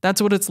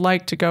 That's what it's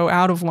like to go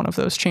out of one of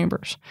those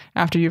chambers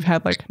after you've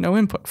had like no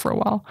input for a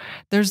while.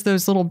 There's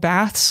those little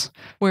baths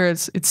where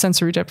it's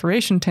sensory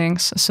deprivation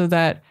tanks so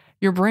that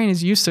your brain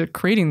is used to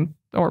creating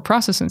or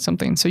processing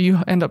something. So you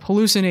end up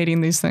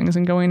hallucinating these things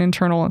and going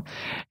internal.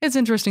 It's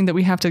interesting that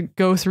we have to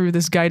go through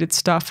this guided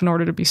stuff in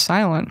order to be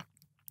silent.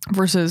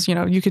 Versus,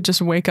 you could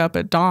just wake up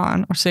at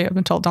dawn or stay up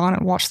until dawn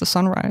and watch the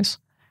sunrise.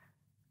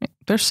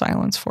 There's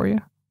silence for you.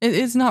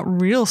 It's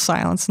not real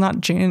silence, not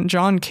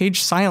John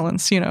Cage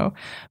silence,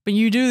 but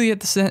you do get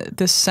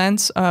this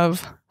sense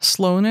of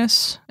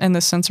slowness and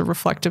this sense of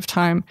reflective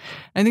time.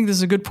 I think this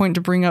is a good point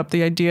to bring up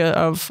the idea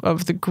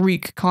of the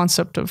Greek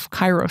concept of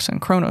kairos and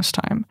chronos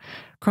time.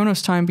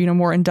 Chronos time being a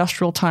more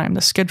industrial time,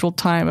 the scheduled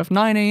time of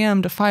 9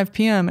 a.m. to 5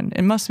 p.m. and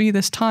it must be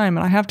this time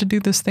and I have to do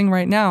this thing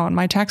right now and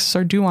my taxes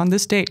are due on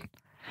this date.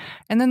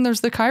 And then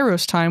there's the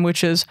Kairos time,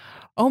 which is,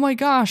 oh my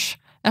gosh,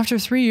 after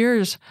 3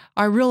 years,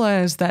 I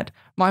realized that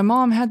my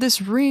mom had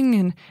this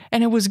ring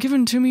and it was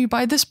given to me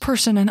by this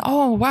person. And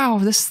oh, wow,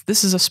 this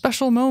is a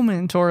special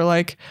moment. Or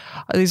like,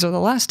 these are the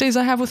last days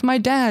I have with my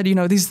dad.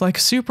 These like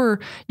super,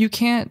 you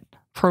can't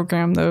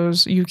program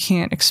those. You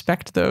can't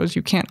expect those.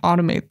 You can't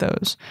automate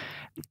those.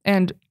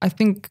 And I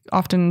think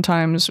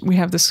oftentimes we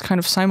have this kind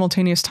of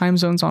simultaneous time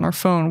zones on our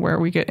phone where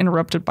we get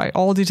interrupted by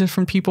all these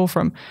different people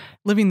from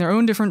living their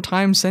own different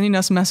times, sending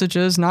us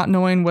messages, not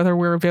knowing whether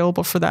we're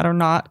available for that or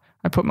not.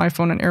 I put my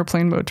phone in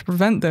airplane mode to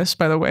prevent this,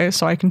 by the way,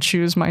 so I can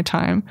choose my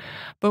time.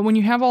 But when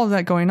you have all of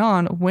that going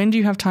on, when do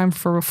you have time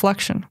for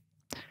reflection?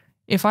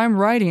 If I'm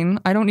writing,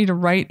 I don't need to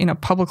write in a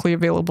publicly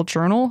available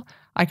journal.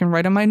 I can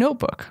write in my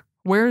notebook.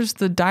 Where's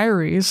the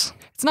diaries?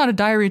 It's not a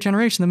diary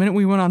generation. The minute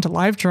we went on to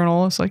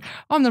LiveJournal, it's like,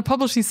 oh, I'm going to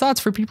publish these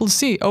thoughts for people to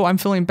see. Oh, I'm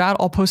feeling bad.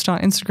 I'll post it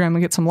on Instagram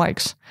and get some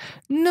likes.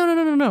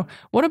 No.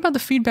 What about the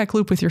feedback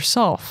loop with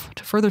yourself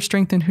to further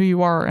strengthen who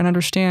you are and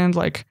understand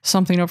like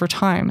something over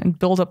time and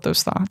build up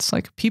those thoughts?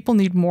 Like people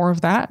need more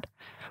of that.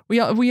 We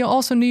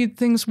also need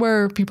things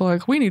where people are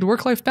like, we need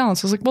work-life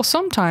balance. It's like, well,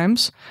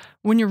 sometimes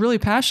when you're really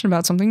passionate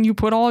about something, you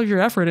put all of your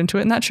effort into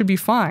it and that should be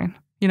fine,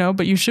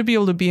 but you should be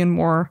able to be in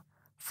more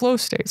flow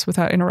states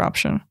without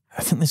interruption.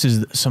 I think this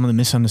is some of the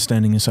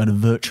misunderstanding inside of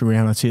virtual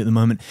reality at the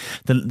moment.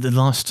 The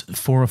last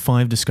 4 or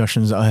 5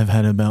 discussions that I have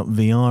had about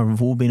VR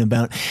have all been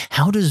about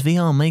how does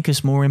VR make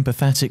us more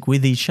empathetic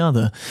with each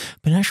other?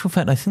 But in actual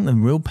fact, I think the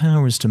real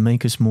power is to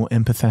make us more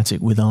empathetic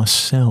with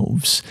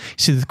ourselves.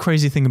 See, the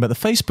crazy thing about the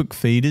Facebook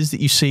feed is that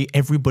you see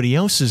everybody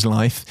else's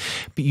life,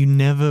 but you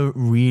never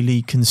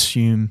really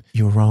consume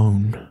your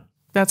own.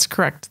 That's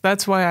correct.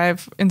 That's why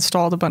I've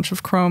installed a bunch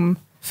of Chrome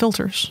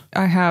filters.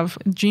 I have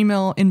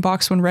Gmail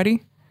inbox when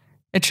ready.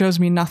 It shows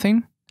me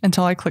nothing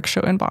until I click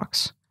show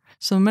inbox.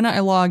 So the minute I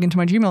log into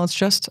my Gmail, it's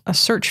just a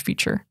search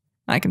feature.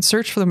 and I can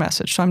search for the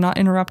message, so I'm not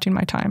interrupting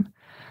my time.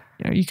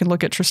 You can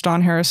look at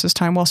Tristan Harris's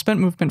time well spent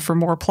movement for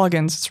more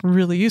plugins. It's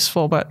really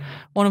useful, but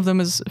one of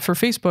them is for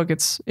Facebook.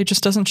 It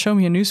just doesn't show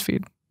me a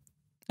newsfeed,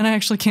 and I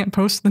actually can't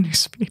post the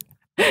newsfeed.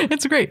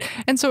 It's great.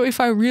 And so if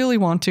I really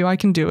want to, I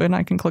can do it, and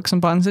I can click some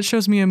buttons. It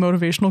shows me a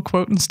motivational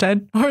quote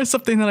instead, or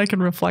something that I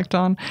can reflect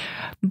on.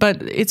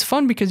 But it's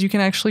fun because you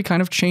can actually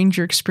kind of change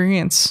your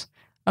experience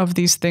of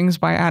these things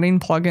by adding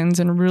plugins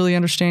and really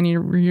understanding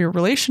your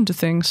relation to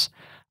things.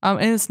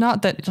 And it's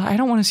not that I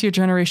don't want to see a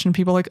generation of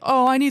people like,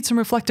 oh, I need some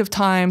reflective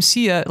time.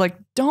 See ya. Like,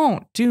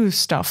 don't do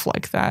stuff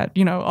like that.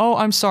 Oh,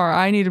 I'm sorry.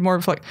 I needed more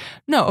reflect.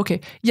 No.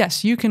 Okay.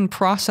 Yes, you can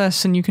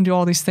process and you can do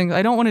all these things.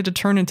 I don't want it to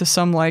turn into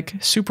some like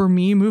super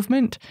me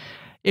movement.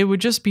 It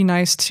would just be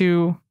nice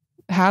to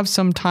have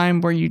some time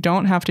where you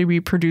don't have to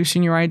be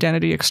producing your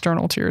identity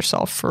external to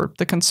yourself for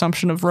the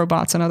consumption of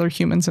robots and other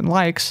humans and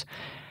likes.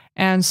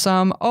 And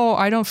some, oh,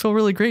 I don't feel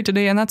really great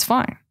today. And that's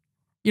fine.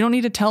 You don't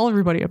need to tell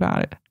everybody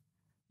about it.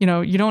 You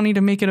don't need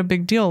to make it a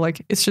big deal.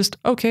 Like, it's just,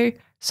 okay,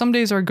 some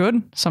days are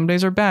good, some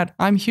days are bad.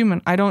 I'm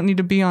human. I don't need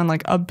to be on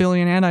like a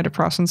billion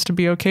antidepressants to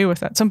be okay with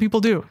that. Some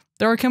people do.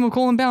 There are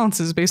chemical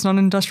imbalances based on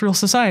industrial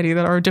society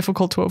that are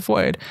difficult to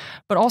avoid.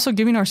 But also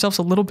giving ourselves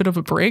a little bit of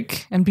a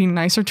break and being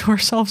nicer to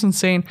ourselves and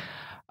saying,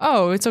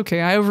 oh, it's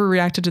okay. I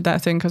overreacted to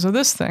that thing because of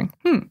this thing.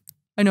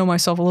 I know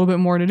myself a little bit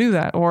more to do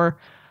that. Or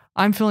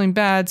I'm feeling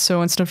bad,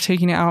 so instead of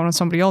taking it out on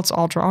somebody else,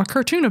 I'll draw a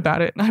cartoon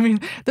about it. I mean,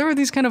 there are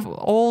these kind of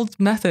old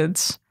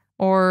methods.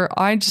 Or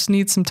I just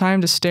need some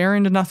time to stare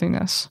into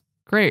nothingness.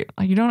 Great.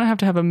 You don't have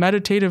to have a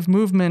meditative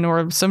movement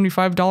or a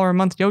 $75 a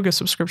month yoga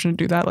subscription to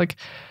do that. Like,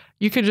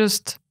 you could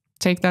just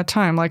take that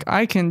time. Like,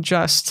 I can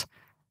just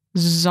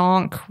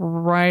zonk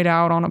right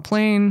out on a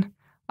plane.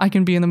 I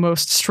can be in the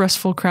most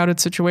stressful, crowded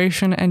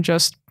situation and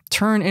just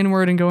turn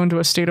inward and go into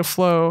a state of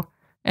flow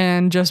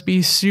and just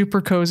be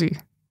super cozy,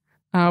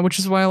 which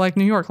is why I like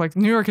New York. Like,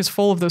 New York is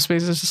full of those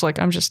spaces. It's just like,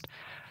 I'm just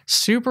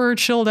super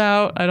chilled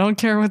out. I don't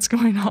care what's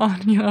going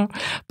on,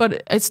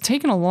 but it's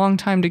taken a long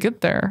time to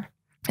get there.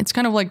 It's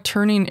kind of like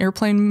turning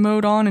airplane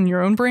mode on in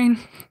your own brain.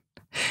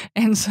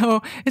 And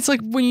so it's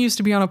like when you used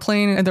to be on a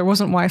plane and there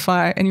wasn't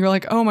Wi-Fi and you're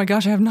like, oh my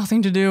gosh, I have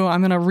nothing to do.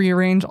 I'm going to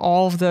rearrange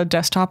all of the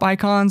desktop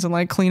icons and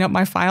like clean up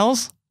my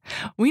files.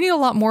 We need a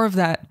lot more of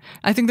that.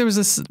 I think there was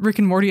this Rick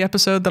and Morty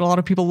episode that a lot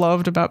of people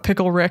loved about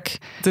Pickle Rick.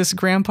 This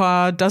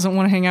grandpa doesn't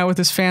want to hang out with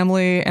his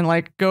family and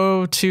like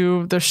go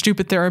to their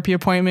stupid therapy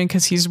appointment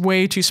because he's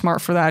way too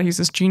smart for that. He's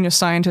this genius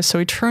scientist. So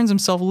he turns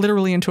himself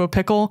literally into a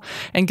pickle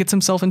and gets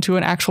himself into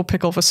an actual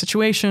pickle of a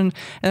situation. And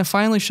then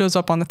finally shows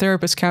up on the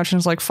therapist's couch and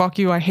is like, fuck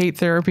you, I hate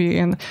therapy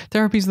and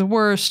therapy's the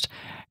worst.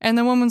 And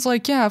the woman's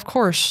like, yeah, of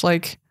course,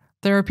 like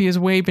therapy is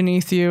way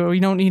beneath you.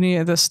 You don't need any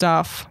of this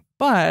stuff.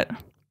 But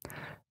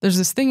there's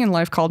this thing in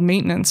life called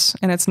maintenance,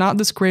 and it's not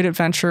this great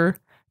adventure,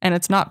 and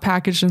it's not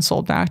packaged and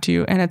sold back to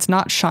you, and it's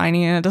not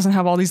shiny, and it doesn't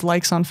have all these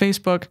likes on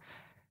Facebook.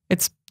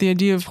 It's the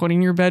idea of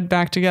putting your bed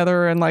back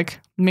together and like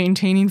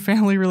maintaining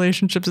family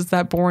relationships. Is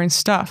that boring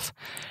stuff.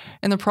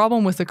 And the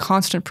problem with the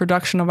constant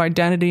production of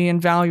identity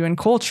and value and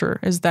culture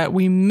is that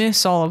we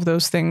miss all of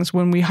those things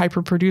when we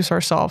hyperproduce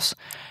ourselves,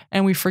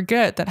 and we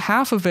forget that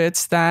half of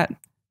it's that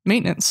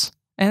maintenance.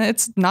 And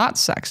it's not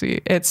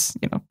sexy. It's,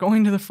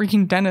 going to the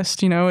freaking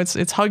dentist,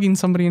 it's hugging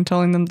somebody and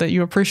telling them that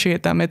you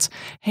appreciate them. It's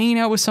hanging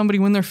out with somebody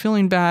when they're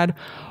feeling bad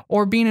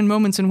or being in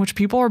moments in which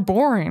people are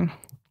boring.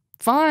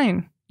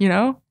 Fine,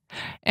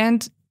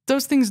 And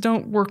those things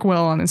don't work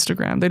well on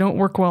Instagram. They don't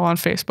work well on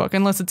Facebook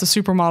unless it's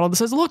a supermodel that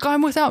says, look,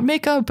 I'm without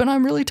makeup and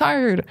I'm really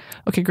tired.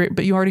 Okay, great.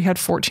 But you already had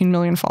 14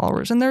 million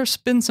followers. And there's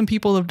been some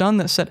people who have done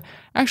this that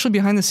actually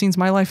behind the scenes,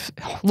 my life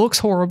looks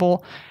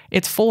horrible.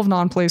 It's full of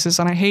non-places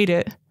and I hate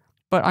it.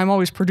 But I'm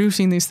always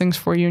producing these things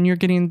for you and you're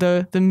getting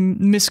the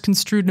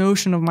misconstrued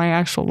notion of my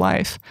actual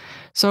life.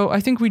 So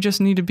I think we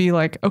just need to be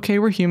like, okay,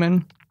 we're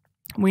human.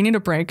 We need a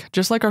break.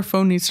 Just like our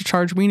phone needs to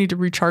charge, we need to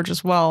recharge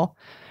as well.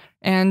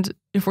 And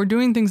if we're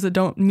doing things that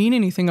don't mean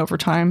anything over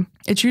time,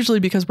 it's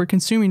usually because we're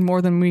consuming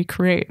more than we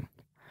create.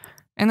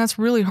 And that's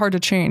really hard to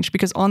change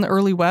because on the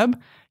early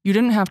web, you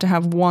didn't have to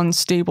have one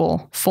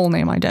stable full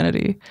name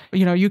identity.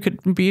 You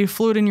could be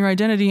fluid in your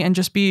identity and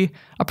just be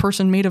a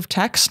person made of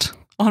text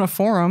on a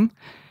forum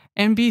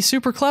and be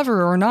super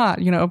clever or not,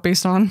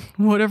 based on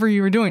whatever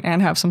you were doing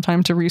and have some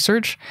time to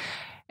research.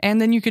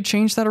 And then you could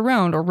change that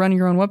around or run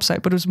your own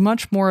website. But it was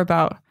much more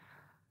about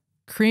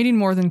creating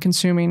more than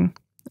consuming,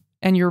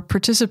 and you're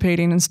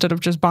participating instead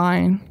of just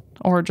buying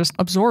or just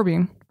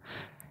absorbing.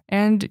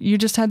 And you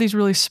just had these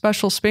really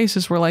special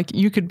spaces where like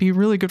you could be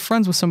really good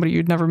friends with somebody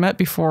you'd never met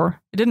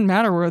before. It didn't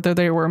matter whether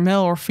they were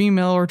male or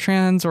female or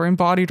trans or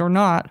embodied or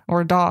not,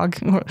 or a dog.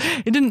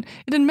 It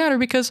didn't matter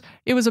because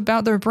it was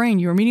about their brain.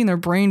 You were meeting their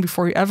brain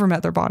before you ever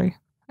met their body.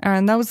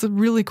 And that was the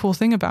really cool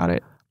thing about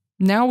it.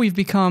 Now we've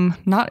become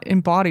not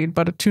embodied,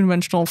 but a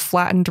two-dimensional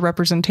flattened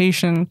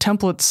representation,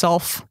 template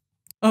self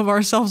of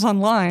ourselves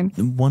online.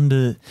 I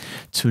wonder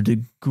to a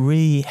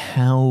degree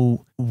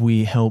how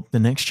we help the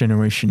next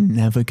generation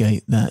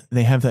navigate that.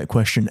 They have that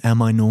question,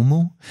 am I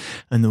normal?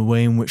 And the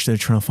way in which they're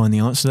trying to find the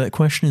answer to that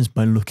question is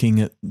by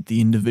looking at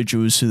the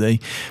individuals who they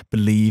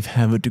believe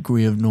have a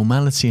degree of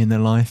normality in their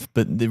life.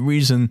 But the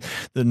reason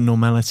that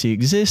normality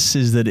exists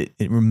is that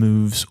it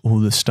removes all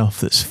the stuff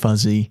that's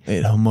fuzzy.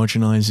 It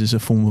homogenizes a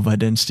form of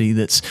identity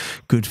that's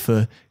good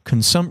for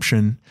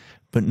consumption,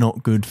 but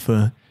not good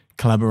for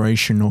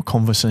collaboration or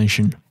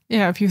conversation.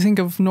 Yeah, if you think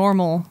of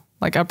normal,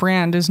 like a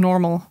brand is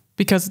normal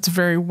because it's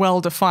very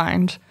well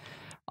defined,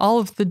 all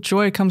of the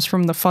joy comes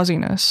from the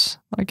fuzziness.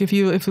 Like if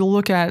you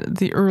look at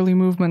the early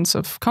movements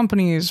of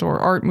companies or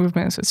art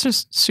movements, it's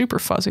just super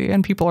fuzzy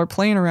and people are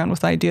playing around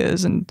with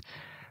ideas and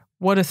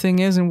what a thing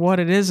is and what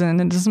it isn't.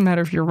 And it doesn't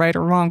matter if you're right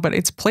or wrong, but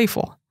it's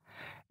playful.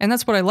 And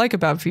that's what I like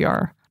about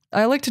VR.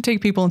 I like to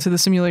take people into the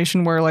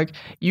simulation where like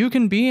you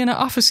can be in an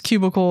office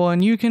cubicle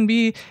and you can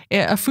be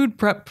a food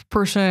prep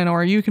person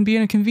or you can be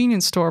in a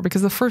convenience store,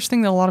 because the first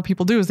thing that a lot of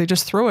people do is they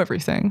just throw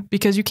everything,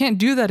 because you can't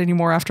do that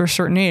anymore after a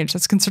certain age.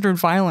 That's considered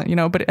violent, you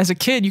know, but as a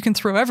kid you can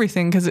throw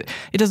everything because it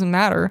doesn't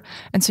matter.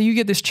 And so you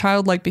get this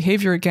childlike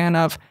behavior again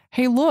of,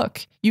 hey,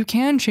 look, you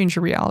can change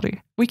your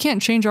reality. We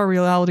can't change our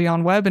reality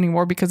on web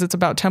anymore because it's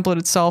about template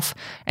itself.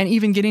 And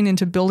even getting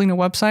into building a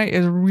website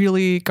is a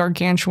really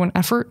gargantuan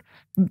effort.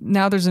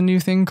 Now there's a new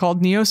thing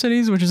called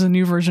NeoCities, which is a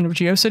new version of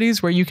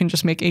GeoCities where you can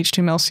just make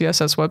HTML,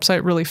 CSS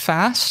website really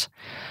fast.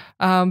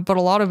 But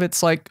a lot of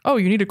it's like, oh,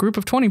 you need a group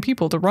of 20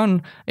 people to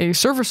run a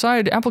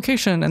server-side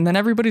application, and then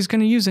everybody's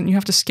going to use it, and you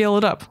have to scale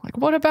it up. Like,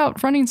 what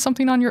about running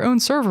something on your own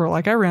server?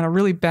 Like, I ran a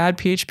really bad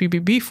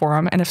PHP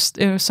forum, and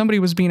if somebody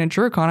was being a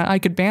jerk on it, I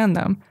could ban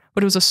them.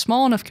 But it was a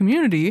small enough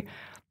community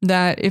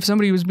that if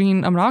somebody was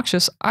being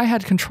obnoxious, I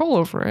had control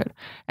over it.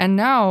 And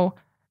now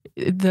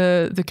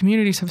the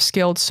communities have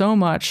scaled so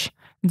much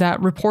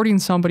that reporting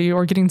somebody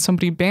or getting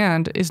somebody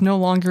banned is no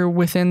longer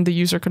within the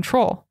user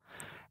control.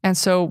 And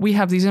so we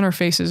have these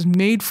interfaces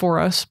made for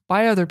us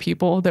by other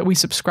people that we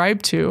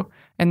subscribe to,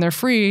 and they're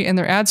free and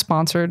they're ad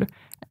sponsored.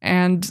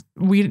 And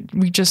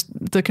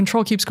the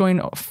control keeps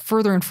going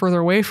further and further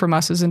away from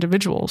us as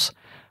individuals,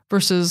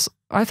 versus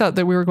I thought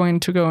that we were going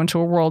to go into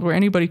a world where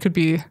anybody could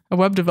be a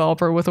web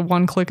developer with a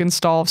one-click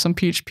install of some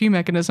PHP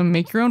mechanism,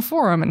 make your own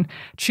forum, and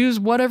choose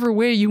whatever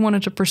way you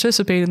wanted to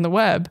participate in the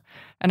web.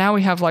 And now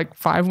we have like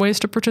 5 ways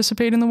to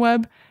participate in the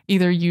web.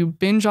 Either you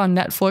binge on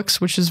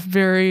Netflix, which is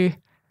very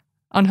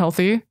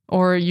unhealthy,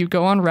 or you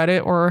go on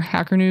Reddit or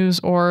Hacker News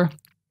or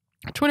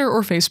Twitter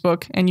or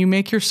Facebook, and you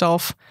make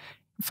yourself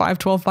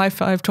 512 by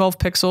 512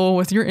 pixel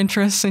with your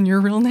interests and your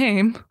real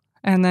name,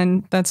 and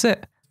then that's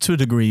it. To a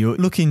degree, you're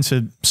looking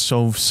to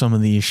solve some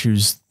of the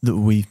issues that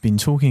we've been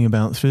talking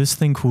about through this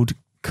thing called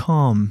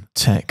calm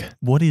tech.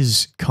 What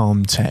is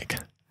calm tech?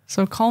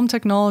 So calm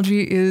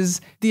technology is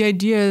the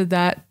idea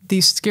that the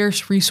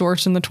scarce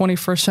resource in the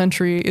 21st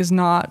century is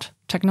not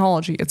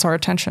technology, it's our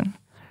attention.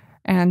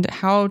 And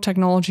how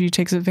technology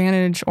takes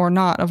advantage or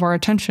not of our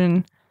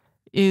attention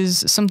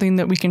is something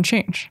that we can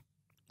change.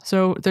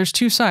 So there's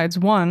 2 sides.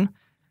 One,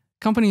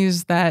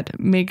 companies that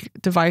make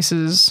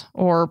devices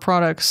or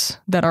products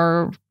that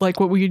are like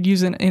what we would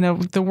use in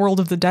the world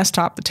of the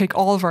desktop that take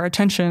all of our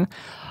attention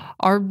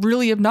are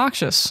really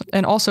obnoxious.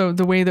 And also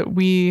the way that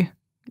we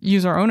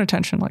use our own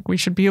attention. Like we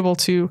should be able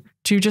to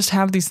just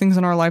have these things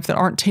in our life that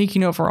aren't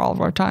taking over all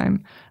of our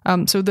time.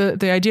 So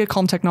the idea of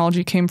calm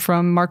technology came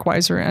from Mark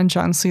Weiser and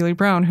John Seeley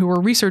Brown, who were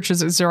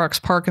researchers at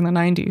Xerox PARC in the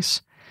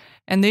 90s.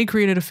 And they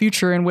created a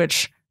future in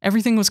which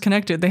everything was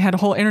connected. They had a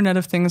whole Internet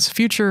of Things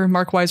future.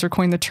 Mark Weiser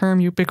coined the term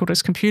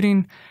ubiquitous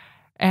computing.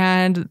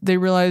 And they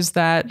realized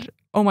that,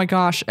 oh my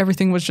gosh,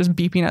 everything was just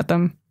beeping at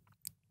them.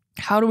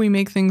 How do we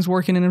make things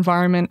work in an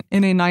environment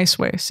in a nice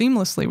way,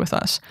 seamlessly with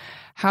us?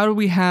 How do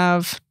we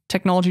have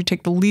technology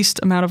take the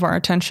least amount of our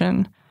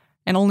attention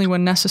and only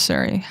when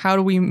necessary? How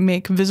do we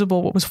make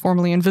visible what was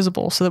formerly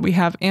invisible so that we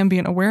have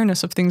ambient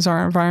awareness of things in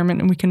our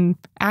environment and we can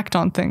act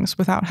on things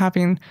without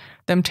having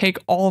them take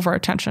all of our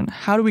attention?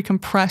 How do we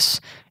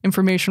compress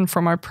information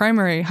from our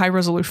primary high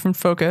resolution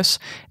focus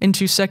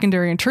into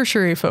secondary and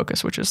tertiary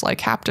focus, which is like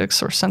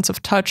haptics or sense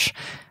of touch,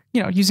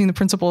 using the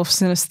principle of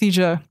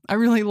synesthesia? I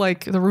really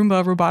like the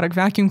Roomba robotic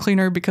vacuum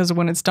cleaner because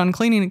when it's done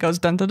cleaning, it goes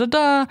dun da da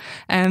da,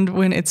 and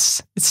when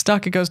it's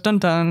stuck, it goes dun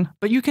dun.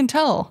 But you can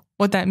tell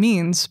what that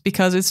means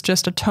because it's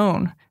just a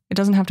tone. It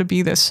doesn't have to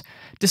be this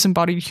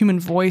disembodied human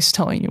voice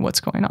telling you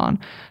what's going on.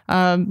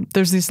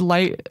 There's this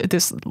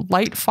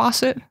light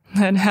faucet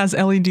that has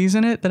LEDs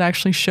in it that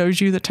actually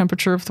shows you the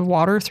temperature of the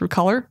water through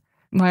color.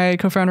 My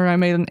co-founder and I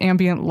made an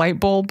ambient light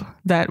bulb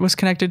that was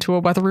connected to a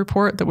weather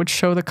report that would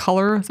show the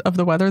color of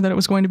the weather that it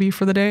was going to be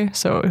for the day.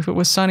 So if it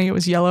was sunny, it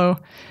was yellow.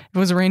 If it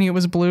was rainy, it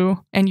was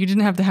blue. And you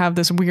didn't have to have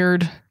this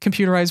weird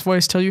computerized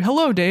voice tell you,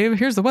 hello, Dave,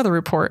 here's the weather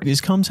report.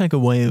 Is ComTech a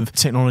way of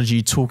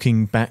technology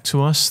talking back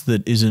to us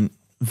that isn't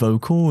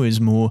vocal,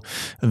 is more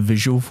a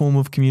visual form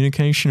of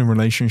communication and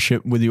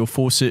relationship with your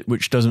faucet,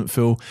 which doesn't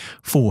feel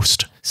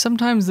forced?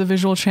 Sometimes the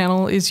visual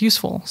channel is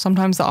useful.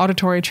 Sometimes the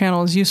auditory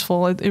channel is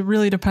useful. It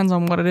really depends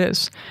on what it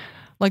is.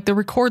 Like the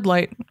record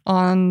light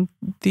on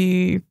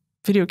the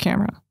video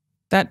camera,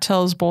 that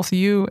tells both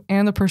you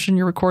and the person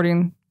you're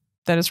recording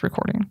that is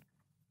recording.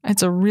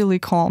 It's a really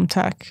calm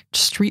tech.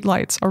 Street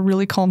lights are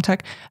really calm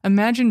tech.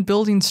 Imagine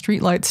building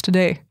street lights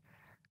today.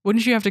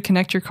 Wouldn't you have to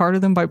connect your car to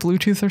them by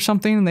Bluetooth or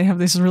something? And they have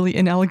this really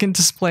inelegant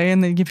display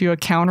and they give you a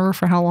counter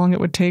for how long it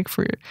would take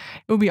for you.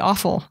 It would be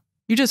awful.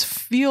 You just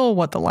feel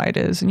what the light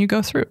is and you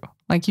go through.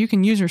 Like you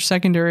can use your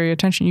secondary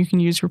attention. You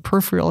can use your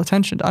peripheral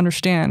attention to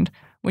understand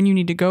when you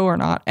need to go or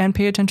not and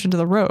pay attention to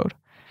the road.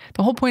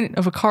 The whole point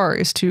of a car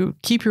is to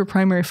keep your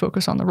primary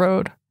focus on the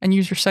road and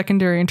use your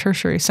secondary and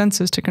tertiary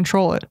senses to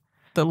control it.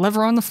 The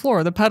lever on the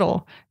floor, the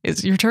pedal,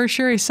 is your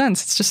tertiary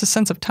sense. It's just a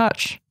sense of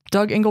touch.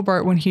 Doug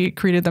Engelbart, when he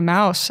created the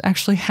mouse,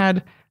 actually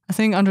had a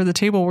thing under the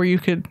table where you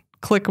could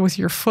click with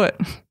your foot.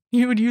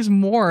 You would use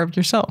more of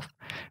yourself,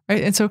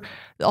 right? And so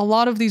a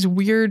lot of these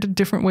weird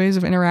different ways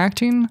of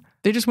interacting,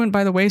 they just went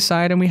by the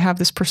wayside, and we have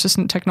this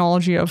persistent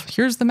technology of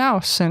here's the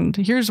mouse and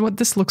here's what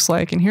this looks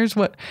like and here's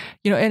what,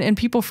 and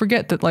people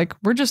forget that like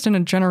we're just in a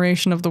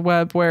generation of the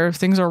web where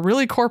things are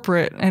really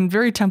corporate and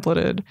very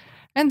templated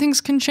and things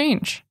can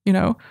change,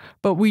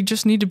 but we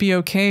just need to be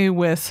okay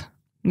with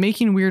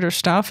making weirder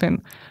stuff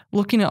and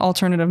looking at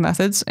alternative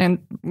methods.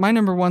 And my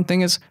number one thing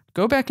is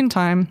go back in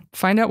time,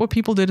 find out what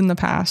people did in the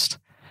past,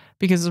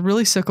 because it's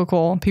really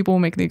cyclical. People will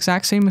make the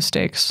exact same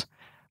mistakes.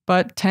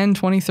 But 10,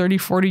 20, 30,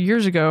 40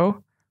 years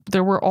ago,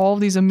 there were all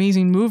these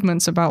amazing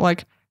movements about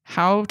like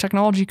how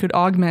technology could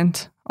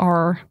augment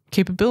our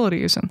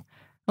capabilities. And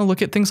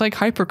look at things like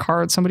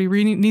HyperCard. Somebody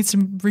needs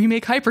to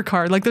remake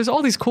HyperCard. Like there's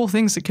all these cool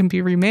things that can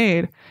be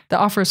remade that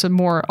offer us a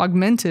more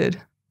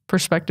augmented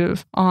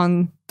perspective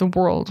on the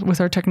world with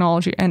our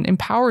technology and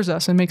empowers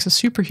us and makes us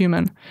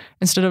superhuman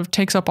instead of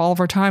takes up all of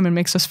our time and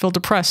makes us feel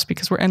depressed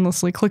because we're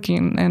endlessly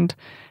clicking and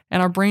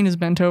our brain is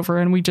bent over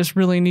and we just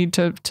really need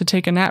to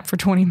take a nap for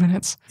 20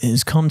 minutes.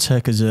 Is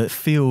Comtech as a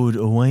field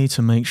a way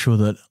to make sure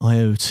that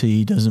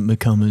IoT doesn't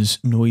become as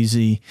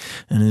noisy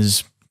and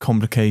as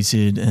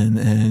complicated and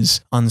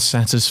as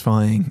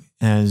unsatisfying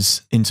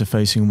as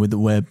interfacing with the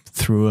web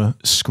through a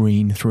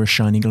screen, through a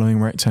shiny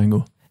glowing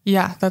rectangle?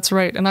 Yeah, that's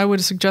right. And I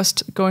would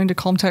suggest going to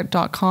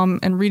calmtech.com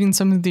and reading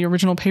some of the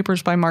original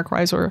papers by Mark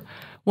Reiser.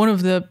 One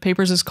of the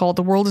papers is called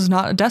The World is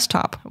Not a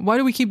Desktop. Why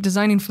do we keep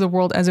designing for the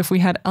world as if we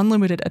had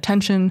unlimited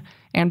attention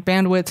and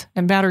bandwidth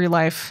and battery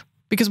life?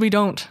 Because we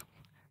don't.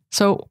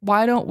 So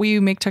why don't we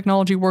make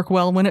technology work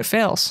well when it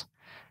fails?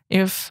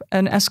 If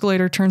an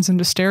escalator turns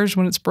into stairs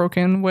when it's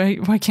broken,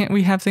 why can't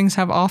we have things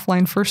have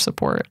offline first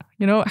support?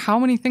 How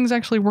many things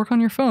actually work on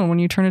your phone when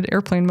you turn it to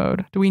airplane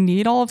mode? Do we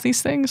need all of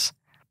these things?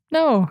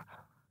 No.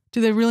 Do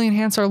they really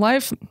enhance our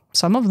life?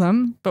 Some of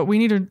them, but we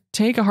need to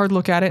take a hard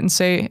look at it and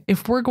say,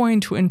 if we're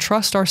going to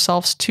entrust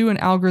ourselves to an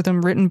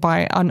algorithm written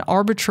by an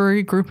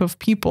arbitrary group of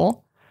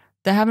people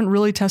that haven't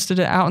really tested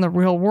it out in the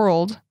real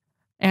world,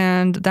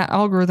 and that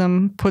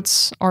algorithm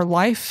puts our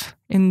life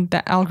in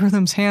that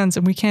algorithm's hands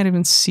and we can't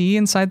even see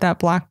inside that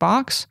black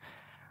box,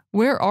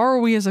 where are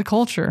we as a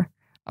culture?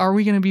 Are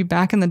we going to be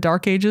back in the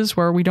dark ages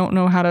where we don't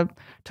know how to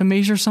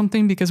measure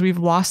something because we've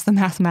lost the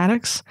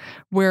mathematics,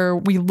 where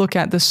we look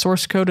at the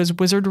source code as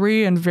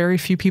wizardry and very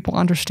few people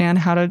understand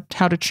how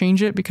to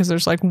change it because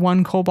there's like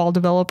one COBOL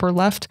developer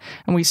left,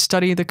 and we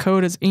study the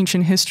code as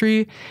ancient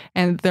history,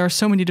 and there are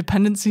so many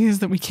dependencies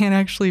that we can't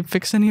actually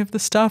fix any of the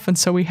stuff, and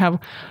so we have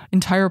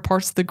entire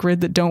parts of the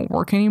grid that don't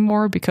work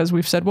anymore because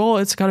we've said, well,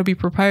 it's got to be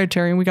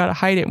proprietary and we got to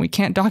hide it and we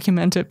can't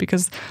document it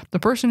because the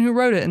person who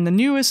wrote it in the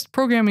newest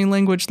programming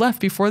language left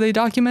before they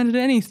documented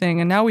anything,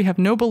 and now we have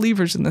no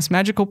believers in this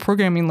magical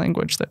programming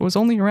language that was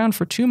only around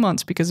for 2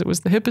 months because it was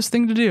the hippest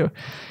thing to do.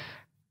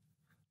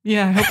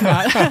 Yeah, I hope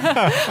not.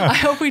 I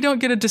hope we don't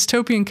get a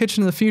dystopian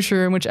kitchen of the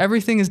future in which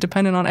everything is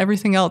dependent on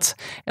everything else.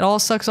 It all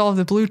sucks all of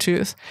the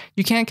Bluetooth.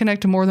 You can't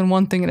connect to more than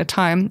one thing at a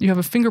time. You have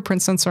a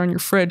fingerprint sensor on your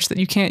fridge that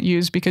you can't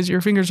use because your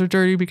fingers are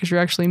dirty because you're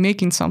actually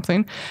making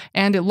something.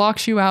 And it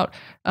locks you out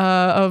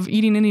of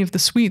eating any of the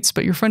sweets,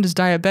 but your friend is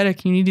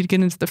diabetic. You need to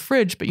get into the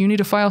fridge, but you need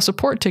to file a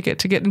support ticket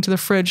to get into the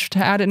fridge to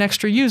add an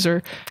extra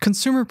user.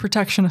 Consumer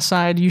protection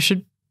aside, you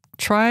should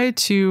try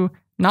to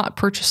not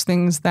purchase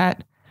things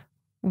that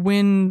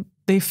when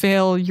they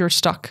fail, you're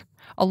stuck.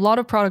 A lot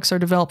of products are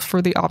developed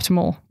for the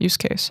optimal use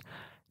case.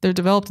 They're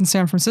developed in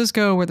San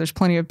Francisco where there's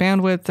plenty of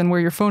bandwidth and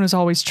where your phone is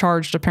always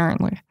charged,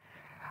 apparently.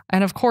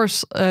 And of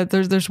course,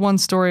 there's one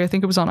story, I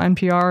think it was on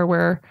NPR,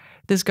 where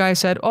this guy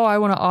said, oh, I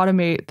want to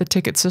automate the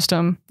ticket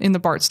system in the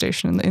BART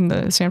station, in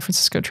the San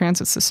Francisco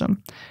transit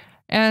system.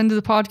 And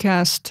the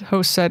podcast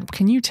host said,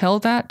 can you tell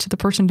that to the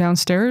person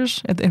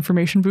downstairs at the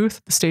information booth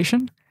at the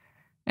station?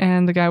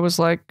 And the guy was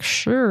like,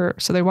 sure.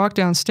 So they walk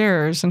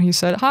downstairs and he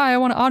said, hi, I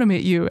want to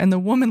automate you. And the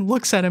woman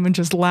looks at him and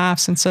just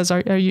laughs and says,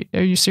 are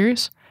you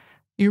serious?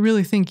 You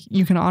really think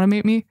you can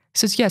automate me? He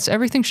says, yes,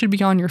 everything should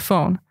be on your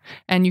phone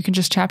and you can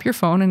just tap your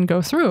phone and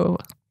go through.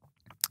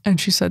 And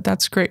she said,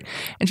 that's great.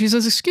 And she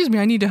says, excuse me,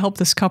 I need to help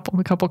this couple.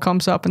 The couple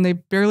comes up and they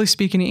barely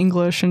speak any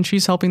English and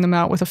she's helping them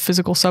out with a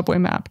physical subway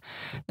map.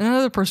 And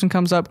another person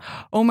comes up,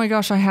 oh my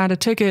gosh, I had a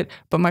ticket,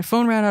 but my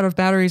phone ran out of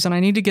batteries and I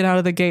need to get out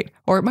of the gate.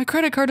 Or my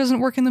credit card doesn't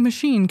work in the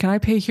machine. Can I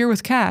pay here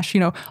with cash?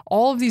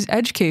 All of these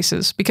edge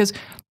cases, because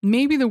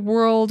maybe the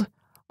world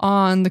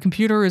on the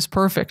computer is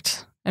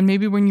perfect. And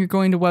maybe when you're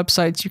going to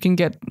websites, you can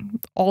get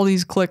all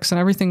these clicks and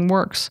everything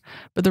works.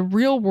 But the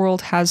real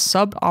world has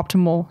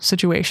suboptimal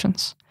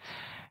situations.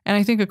 And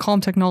I think a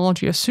calm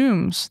technology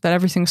assumes that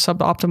everything's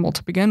suboptimal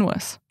to begin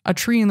with. A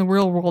tree in the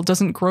real world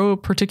doesn't grow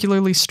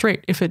particularly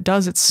straight. If it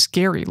does, it's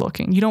scary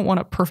looking. You don't want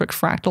a perfect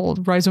fractal,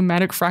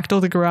 rhizomatic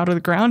fractal to grow out of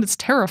the ground. It's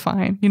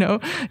terrifying.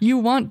 You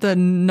want the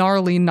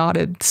gnarly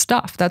knotted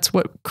stuff. That's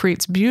what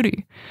creates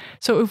beauty.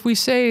 So if we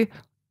say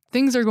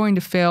things are going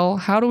to fail,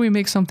 how do we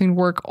make something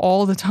work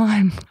all the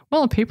time?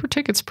 Well, a paper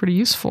ticket's pretty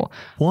useful.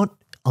 What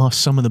are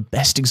some of the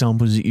best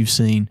examples that you've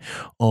seen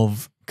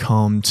of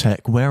calm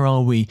tech? Where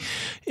are we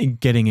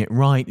getting it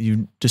right?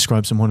 You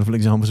described some wonderful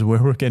examples of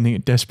where we're getting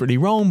it desperately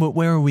wrong, but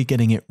where are we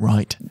getting it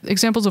right?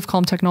 Examples of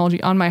calm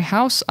technology. On my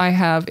house, I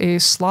have a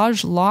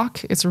Sludge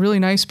lock. It's really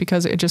nice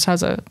because it just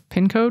has a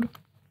pin code.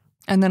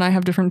 And then I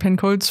have different pin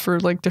codes for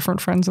like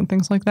different friends and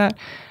things like that.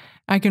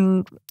 I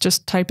can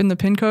just type in the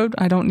pin code.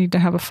 I don't need to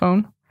have a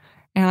phone.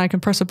 And I can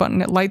press a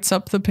button. It lights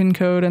up the pin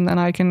code and then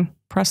I can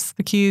press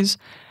the keys.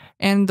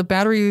 And the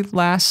battery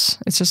lasts,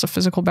 it's just a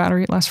physical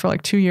battery. It lasts for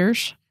like 2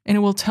 years. And it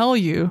will tell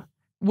you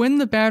when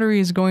the battery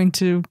is going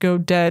to go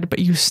dead, but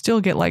you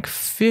still get like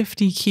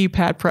 50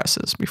 keypad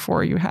presses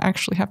before you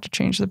actually have to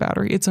change the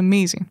battery. It's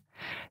amazing.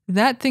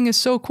 That thing is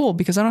so cool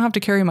because I don't have to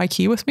carry my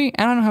key with me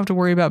and I don't have to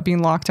worry about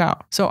being locked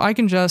out. So I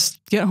can just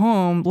get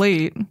home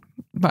late,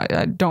 but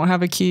I don't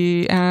have a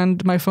key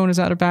and my phone is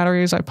out of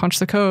batteries. I punch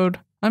the code.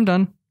 I'm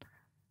done.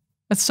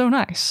 That's so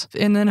nice.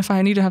 And then if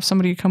I need to have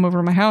somebody come over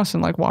to my house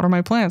and like water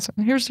my plants,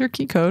 here's their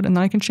key code. And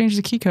then I can change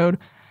the key code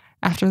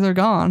after they're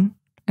gone.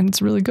 And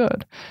it's really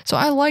good. So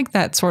I like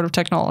that sort of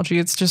technology.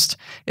 It's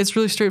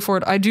really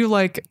straightforward. I do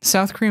like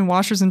South Korean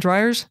washers and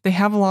dryers. They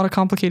have a lot of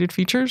complicated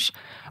features,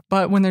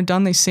 but when they're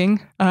done, they sing.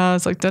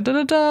 It's like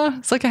da-da-da-da.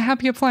 It's like a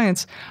happy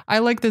appliance. I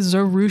like the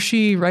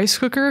Zorushi rice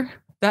cooker.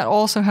 That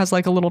also has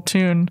like a little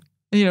tune.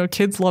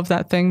 Kids love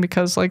that thing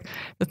because like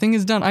the thing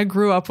is done. I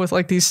grew up with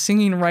like these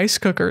singing rice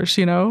cookers,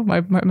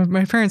 my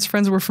parents'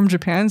 friends were from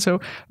Japan. So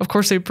of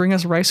course they bring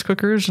us rice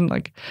cookers and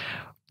like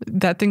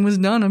that thing was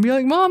done. I'd be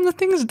like, Mom, the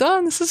thing is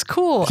done. This is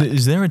cool. So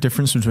is there a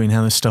difference between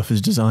how this stuff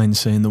is designed,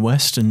 say, in the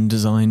West and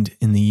designed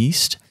in the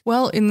East?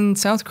 Well, in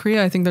South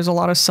Korea, I think there's a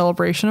lot of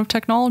celebration of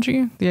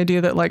technology. The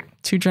idea that like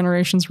 2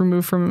 generations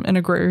removed from an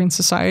agrarian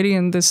society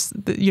and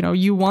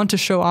you want to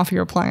show off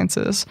your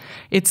appliances.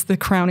 It's the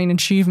crowning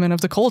achievement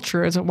of the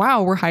culture. It's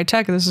wow, we're high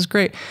tech. This is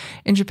great.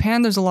 In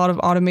Japan, there's a lot of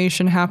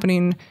automation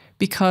happening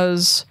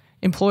because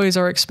employees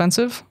are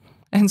expensive.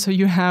 And so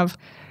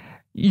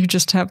you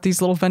just have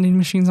these little vending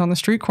machines on the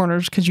street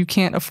corners because you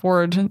can't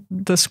afford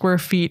the square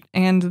feet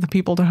and the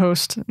people to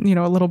host,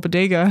 a little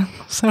bodega.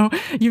 So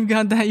you've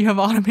got that. You have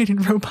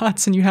automated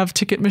robots and you have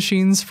ticket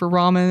machines for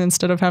ramen.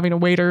 Instead of having a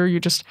waiter, you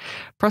just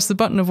press the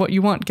button of what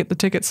you want, get the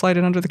ticket, slide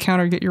it under the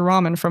counter, get your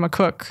ramen from a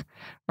cook,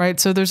 right?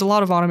 So there's a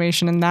lot of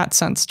automation in that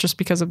sense just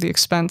because of the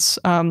expense.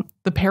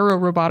 The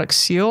para-robotic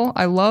seal,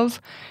 I love.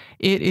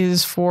 It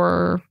is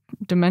for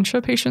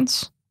dementia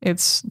patients.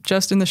 It's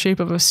just in the shape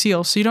of a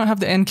seal. So you don't have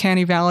the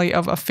uncanny valley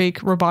of a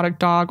fake robotic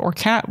dog or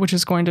cat, which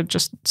is going to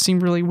just seem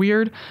really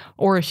weird,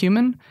 or a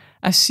human.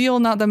 A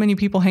seal, not that many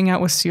people hang out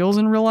with seals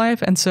in real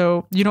life. And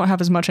so you don't have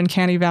as much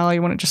uncanny valley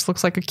when it just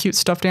looks like a cute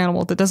stuffed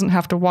animal that doesn't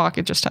have to walk.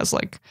 It just has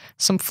like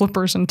some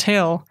flippers and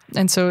tail.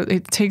 And so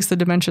it takes the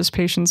dementia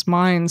patient's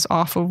minds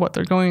off of what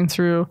they're going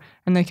through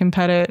and they can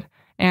pet it.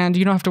 And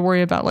you don't have to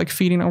worry about like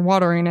feeding or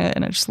watering it,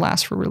 and it just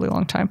lasts for a really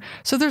long time.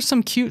 So there's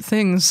some cute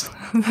things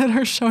that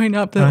are showing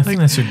up. That I think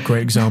that's a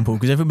great example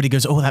because everybody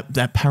goes, "Oh,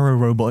 that para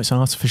robot is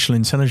artificial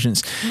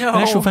intelligence." No. In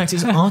actual fact,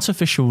 it's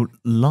artificial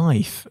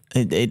life.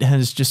 It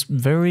has just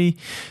very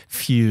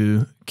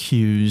few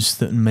cues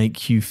that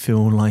make you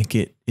feel like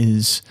it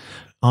is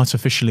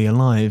artificially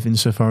alive,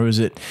 insofar as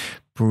it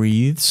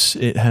breathes,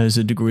 it has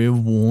a degree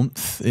of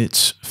warmth,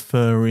 it's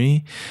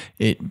furry,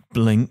 it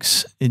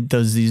blinks, it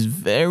does these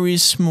very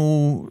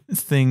small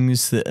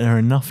things that are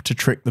enough to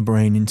trick the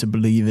brain into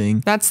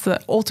believing. That's the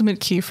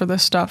ultimate key for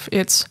this stuff.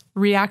 It's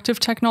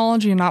reactive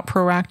technology and not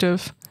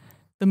proactive.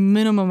 The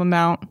minimum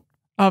amount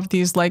of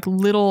these like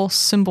little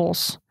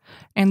symbols,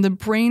 and the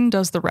brain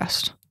does the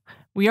rest.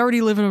 We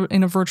already live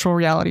in a virtual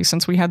reality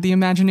since we had the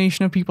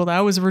imagination of people.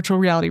 That was a virtual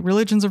reality.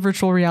 Religion's a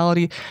virtual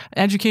reality.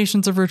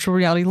 Education's a virtual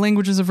reality.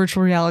 Language is a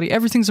virtual reality.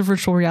 Everything's a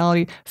virtual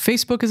reality.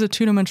 Facebook is a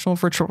 2-dimensional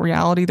virtual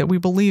reality that we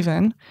believe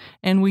in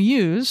and we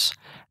use,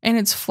 and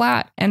it's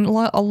flat. And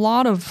a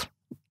lot of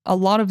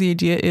the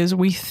idea is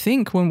we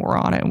think when we're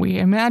on it and we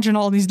imagine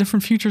all these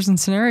different futures and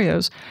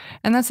scenarios.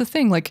 And that's the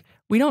thing. Like,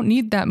 we don't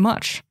need that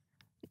much.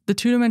 The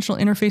 2-dimensional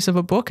interface of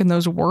a book and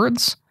those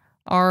words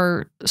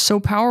are so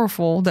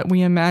powerful that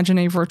we imagine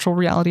a virtual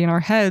reality in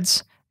our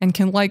heads and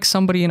can like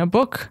somebody in a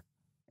book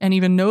and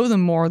even know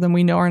them more than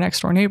we know our next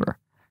door neighbor,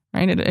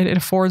 right? It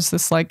affords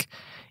this like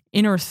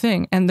inner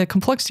thing. And the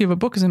complexity of a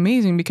book is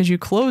amazing because you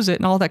close it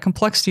and all that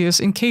complexity is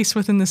encased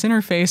within this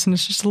interface and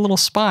it's just a little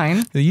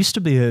spine. There used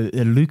to be a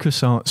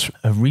LucasArts,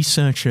 a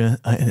researcher,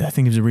 I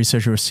think he was a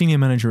researcher, a senior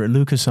manager at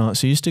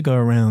LucasArts, who used to go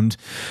around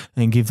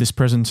and give this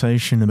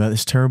presentation about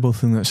this terrible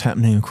thing that's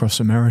happening across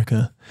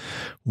America,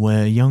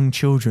 where young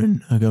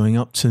children are going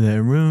up to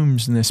their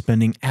rooms and they're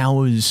spending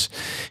hours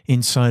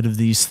inside of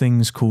these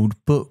things called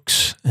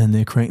books, and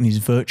they're creating these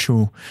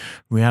virtual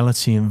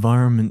reality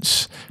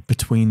environments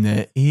between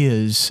their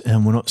ears,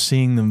 and we're not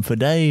seeing them for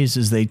days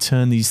as they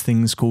turn these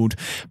things called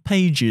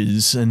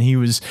pages. And he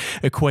was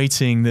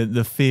equating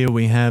the fear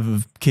we have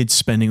of kids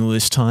spending all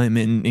this time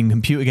in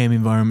computer game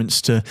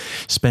environments to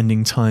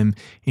spending time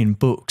in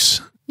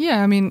books.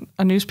 Yeah, I mean,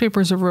 a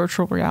newspaper is a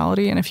virtual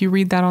reality, and if you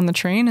read that on the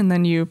train and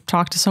then you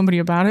talk to somebody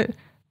about it,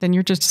 then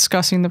you're just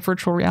discussing the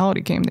virtual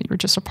reality game that you're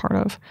just a part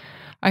of.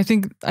 I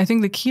think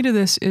the key to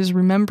this is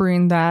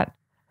remembering that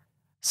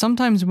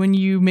sometimes when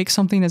you make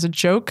something as a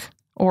joke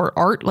or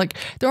art, like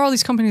there are all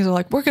these companies that are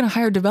like, we're going to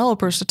hire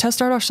developers to test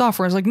out our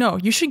software. It's like, no,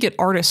 you should get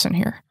artists in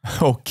here.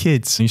 Or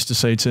kids. I used to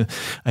say to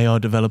AR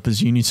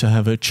developers, you need to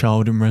have a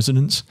child in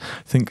residence.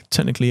 I think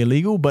technically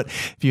illegal, but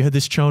if you had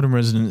this child in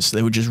residence,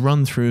 they would just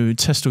run through,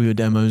 test all your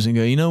demos and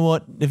go, you know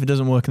what? If it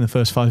doesn't work in the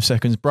first 5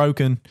 seconds,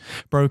 broken,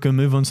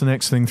 move on to the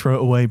next thing, throw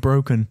it away,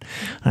 broken.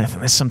 And I think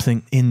there's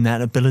something in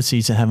that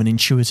ability to have an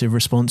intuitive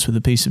response with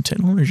a piece of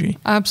technology.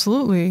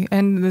 Absolutely.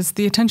 And it's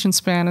the attention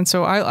span. And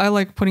so I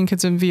like putting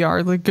kids in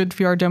VR, like good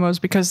VR demos,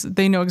 because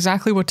they know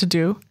exactly what to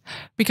do,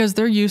 because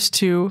they're used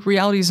to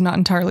reality is not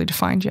entirely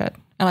defined yet.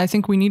 And I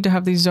think we need to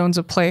have these zones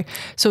of play.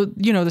 So,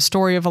 you know, the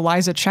story of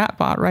Eliza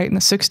chatbot, right, in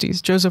the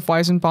 60s, Joseph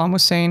Weizenbaum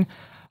was saying,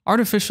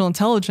 artificial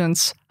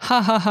intelligence,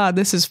 ha ha ha,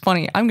 this is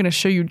funny. I'm going to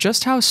show you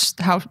just how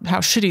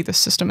shitty this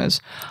system is.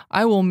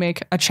 I will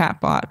make a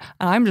chatbot,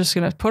 and I'm just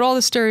going to put all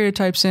the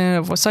stereotypes in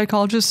of what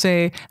psychologists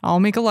say. I'll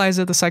make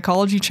Eliza the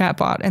psychology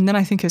chatbot. And then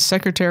I think his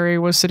secretary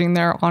was sitting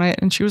there on it,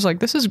 and she was like,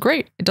 this is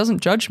great. It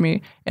doesn't judge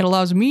me. It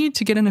allows me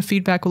to get in a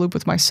feedback loop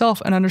with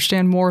myself and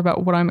understand more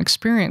about what I'm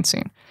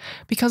experiencing,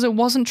 because it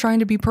wasn't trying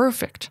to be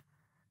perfect.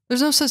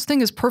 There's no such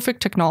thing as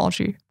perfect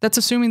technology. That's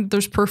assuming that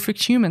there's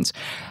perfect humans.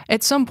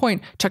 At some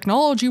point,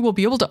 technology will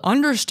be able to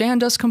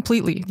understand us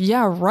completely.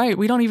 Yeah, right.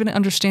 We don't even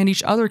understand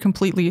each other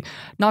completely,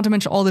 not to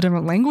mention all the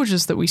different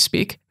languages that we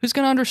speak. Who's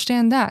going to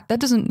understand that? That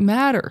doesn't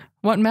matter.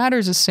 What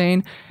matters is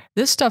saying,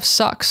 this stuff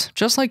sucks,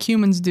 just like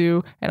humans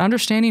do, at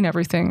understanding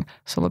everything.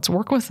 So let's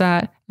work with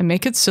that and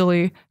make it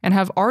silly and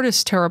have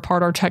artists tear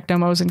apart our tech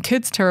demos and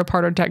kids tear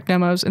apart our tech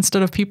demos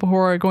instead of people who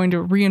are going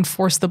to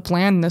reinforce the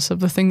blandness of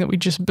the thing that we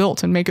just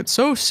built and make it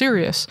so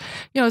serious.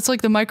 You know, it's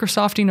like the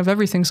Microsofting of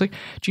everything. It's like,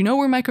 do you know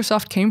where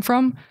Microsoft came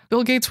from?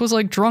 Bill Gates was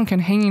like drunk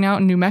and hanging out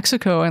in New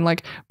Mexico and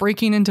like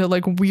breaking into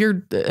like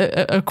weird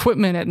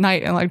equipment at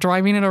night and like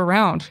driving it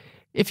around.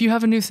 If you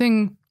have a new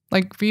thing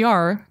like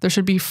VR, there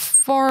should be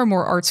far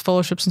more arts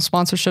fellowships and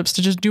sponsorships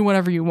to just do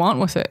whatever you want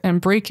with it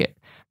and break it.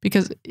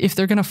 Because if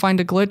they're going to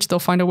find a glitch, they'll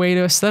find a way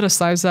to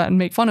aestheticize that and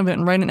make fun of it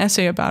and write an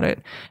essay about it.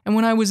 And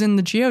when I was in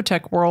the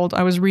geotech world,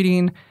 I was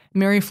reading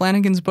Mary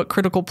Flanagan's book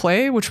Critical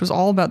Play, which was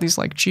all about these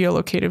like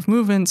geolocative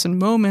movements and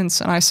moments.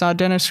 And I saw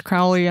Dennis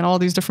Crowley and all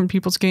these different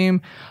people's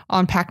game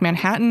on Pac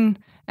Manhattan.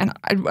 And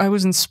I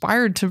was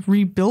inspired to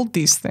rebuild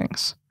these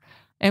things.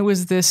 It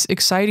was this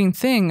exciting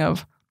thing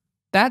of,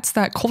 that's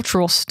that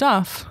cultural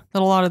stuff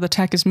that a lot of the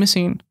tech is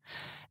missing.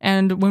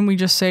 And when we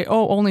just say,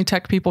 oh, only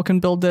tech people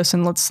can build this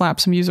and let's slap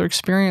some user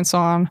experience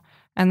on,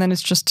 and then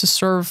it's just to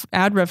serve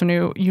ad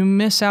revenue, you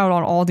miss out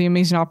on all the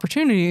amazing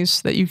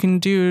opportunities that you can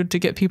do to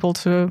get people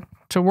to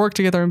work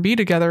together and be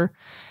together.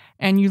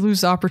 And you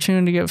lose the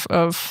opportunity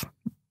of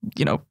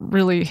you know,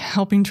 really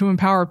helping to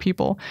empower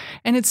people.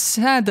 And it's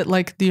sad that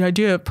like the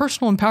idea of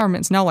personal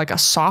empowerment is now like a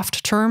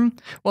soft term.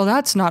 Well,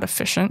 that's not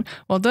efficient.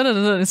 Well,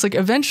 It's like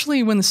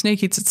eventually when the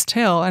snake eats its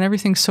tail and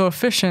everything's so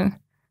efficient,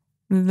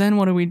 then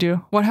what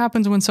do? What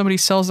happens when somebody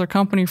sells their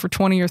company for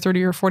 20 or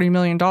 30 or 40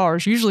 million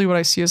dollars? Usually what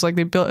I see is like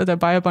they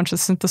buy a bunch of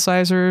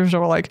synthesizers,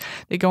 or like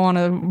they go on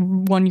a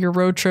 1-year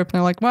road trip and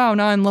they're like, wow,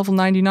 now I'm level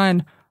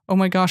 99. Oh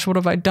my gosh, what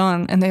have I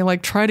done? And they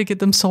like try to get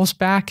themselves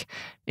back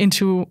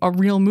into a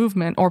real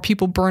movement. Or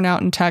people burn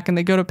out in tech and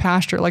they go to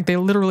pasture. Like they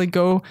literally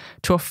go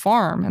to a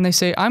farm and they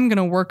say, I'm going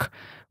to work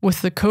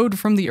with the code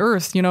from the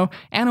earth, you know,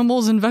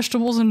 animals and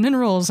vegetables and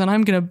minerals, and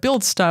I'm going to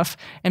build stuff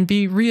and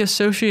be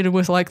reassociated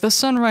with like the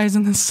sunrise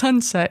and the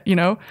sunset, you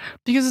know,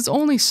 because it's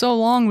only so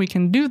long we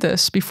can do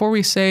this before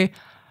we say,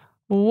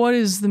 well, what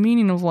is the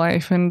meaning of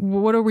life? And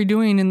what are we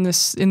doing in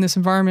this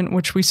environment,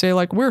 which we say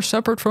like, we're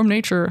separate from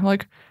nature.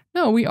 Like,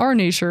 no, we are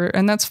nature,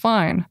 and that's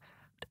fine.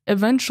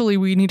 Eventually,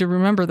 we need to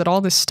remember that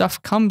all this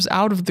stuff comes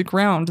out of the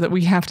ground that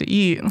we have to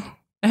eat.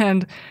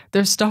 And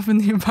there's stuff in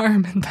the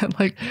environment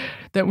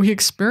that we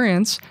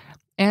experience,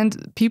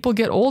 and people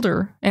get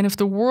older. And if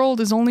the world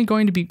is only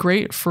going to be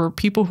great for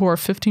people who are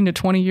 15 to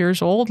 20 years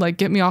old, like,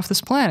 get me off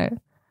this planet.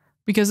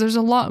 Because there's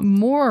a lot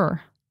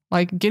more,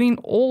 like getting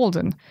old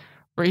and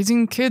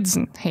raising kids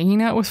and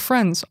hanging out with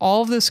friends,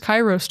 all of this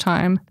Kairos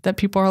time that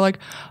people are like,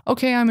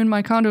 okay, I'm in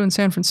my condo in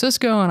San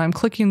Francisco and I'm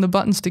clicking the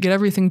buttons to get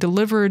everything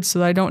delivered so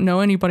that I don't know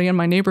anybody in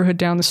my neighborhood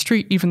down the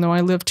street, even though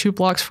I live 2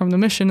 blocks from the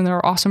Mission and there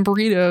are awesome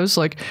burritos.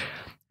 Like,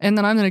 and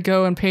then I'm going to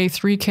go and pay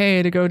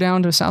 $3,000 to go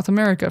down to South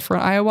America for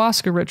an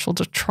ayahuasca ritual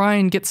to try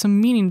and get some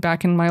meaning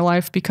back in my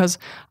life because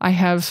I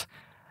have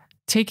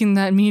taken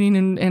that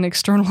meaning and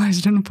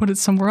externalized it and put it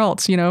somewhere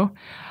else, you know?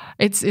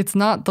 It's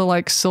not the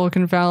like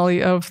Silicon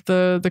Valley of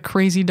the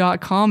crazy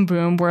 .com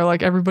boom where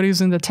like everybody's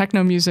into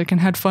techno music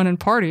and had fun and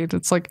partied.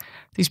 It's like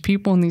these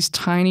people in these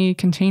tiny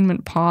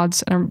containment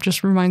pods, and it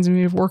just reminds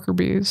me of worker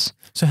bees.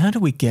 So how do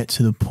we get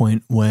to the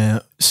point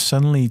where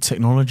suddenly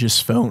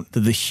technologists felt that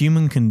the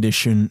human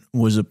condition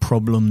was a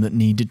problem that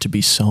needed to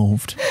be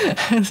solved?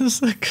 This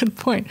is a good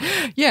point.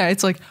 Yeah,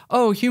 it's like,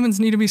 oh, humans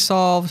need to be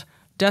solved.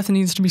 Death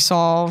needs to be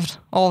solved,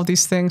 all of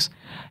these things.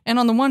 And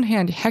on the one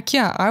hand, heck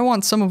yeah, I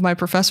want some of my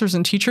professors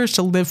and teachers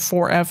to live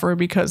forever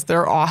because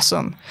they're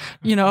awesome.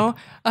 You know,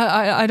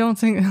 I don't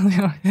think,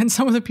 you know, and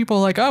some of the people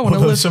are like, I want to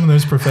live. Some of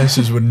those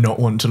professors would not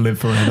want to live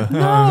forever.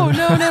 No.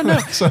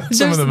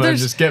 Some of them are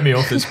just, get me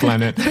off this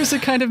planet. There's a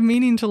kind of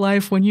meaning to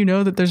life when you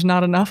know that there's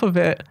not enough of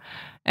it.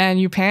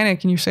 And you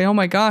panic and you say, oh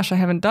my gosh, I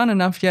haven't done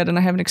enough yet and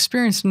I haven't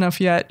experienced enough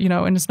yet, you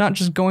know, and it's not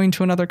just going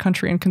to another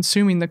country and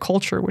consuming the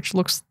culture, which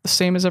looks the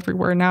same as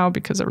everywhere now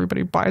because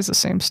everybody buys the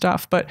same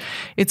stuff. But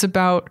it's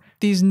about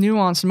these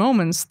nuanced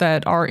moments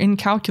that are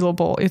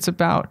incalculable. It's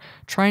about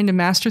trying to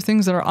master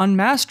things that are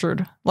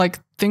unmastered, like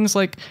things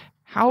like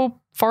how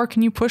far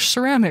can you push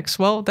ceramics?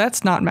 Well,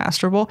 that's not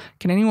masterable.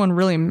 Can anyone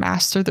really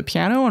master the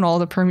piano and all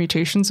the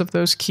permutations of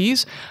those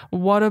keys?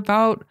 What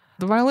about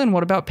the violin?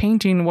 What about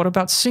painting? What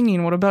about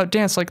singing? What about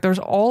dance? Like there's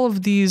all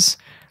of these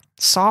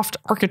soft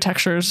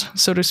architectures,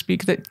 so to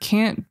speak, that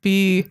can't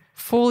be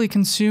fully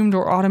consumed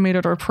or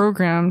automated or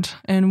programmed.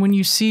 And when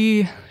you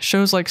see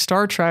shows like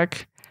Star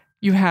Trek,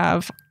 you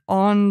have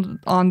on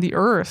the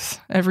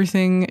Earth,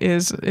 everything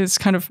is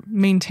kind of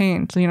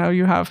maintained. You know,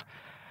 you have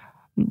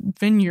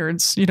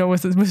vineyards, you know,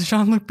 with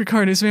Jean-Luc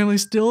Picard, his family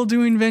still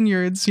doing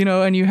vineyards, you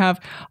know, and you have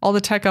all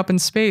the tech up in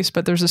space,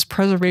 but there's this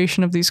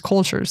preservation of these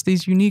cultures,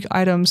 these unique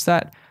items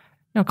that,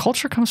 you know,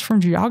 culture comes from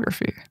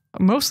geography,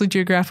 mostly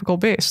geographical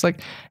based.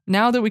 Like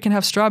now that we can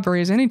have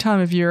strawberries any time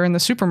of year in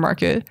the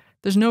supermarket,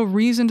 there's no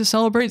reason to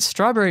celebrate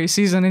strawberry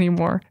season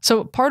anymore.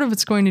 So part of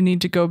it's going to need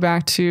to go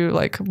back to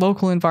like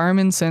local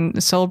environments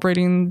and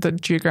celebrating the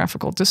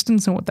geographical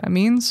distance and what that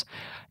means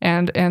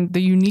and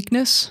the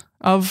uniqueness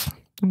of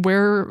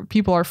where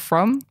people are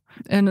from.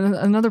 And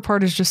another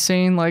part is just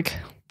saying like,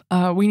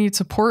 we need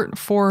support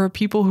for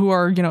people who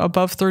are, you know,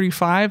 above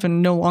 35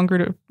 and no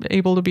longer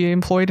able to be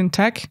employed in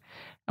tech.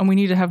 And we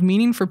need to have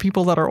meaning for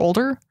people that are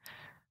older.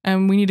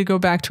 And we need to go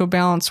back to a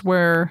balance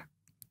where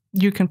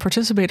you can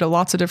participate at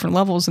lots of different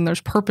levels and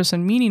there's purpose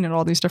and meaning at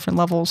all these different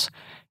levels.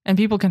 And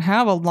people can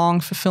have a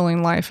long,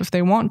 fulfilling life if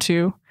they want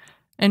to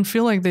and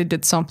feel like they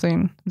did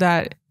something,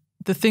 that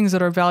the things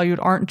that are valued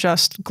aren't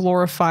just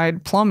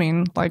glorified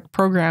plumbing, like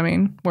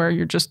programming, where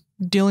you're just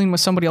dealing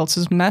with somebody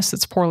else's mess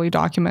that's poorly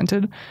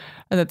documented,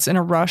 that's in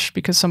a rush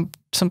because some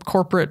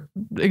corporate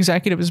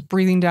executive is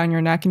breathing down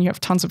your neck and you have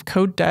tons of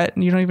code debt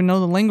and you don't even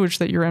know the language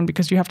that you're in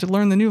because you have to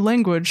learn the new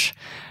language.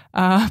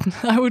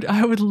 I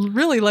would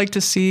really like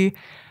to see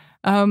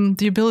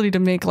the ability to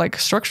make like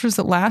structures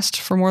that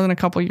last for more than a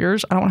couple of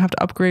years. I don't have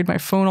to upgrade my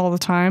phone all the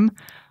time.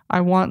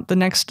 I want the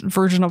next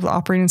version of the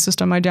operating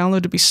system I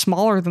download to be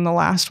smaller than the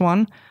last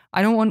one.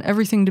 I don't want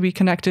everything to be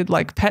connected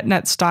like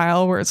PetNet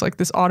style, where it's like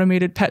this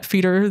automated pet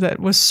feeder that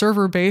was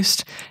server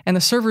based and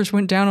the servers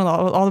went down and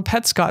all the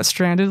pets got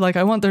stranded. Like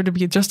I want there to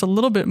be just a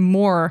little bit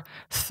more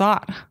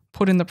thought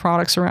put in the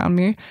products around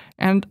me.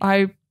 And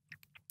I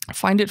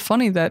find it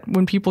funny that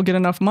when people get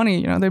enough money,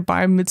 you know, they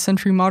buy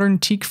mid-century modern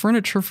teak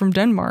furniture from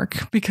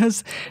Denmark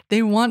because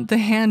they want the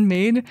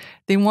handmade,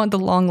 they want the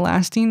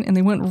long-lasting, and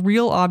they want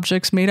real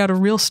objects made out of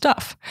real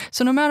stuff.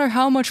 So no matter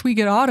how much we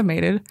get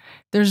automated,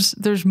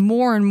 there's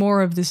more and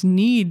more of this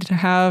need to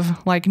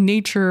have like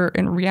nature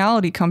and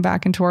reality come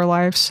back into our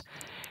lives.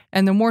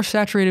 And the more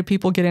saturated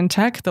people get in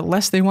tech, the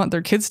less they want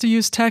their kids to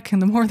use tech,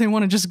 and the more they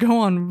want to just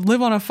go on,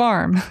 live on a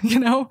farm, you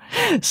know?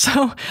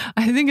 So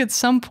I think at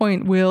some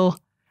point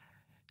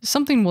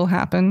something will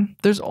happen.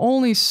 There's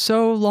only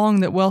so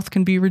long that wealth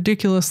can be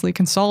ridiculously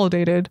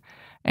consolidated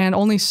and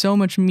only so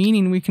much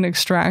meaning we can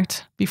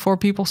extract before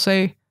people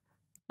say,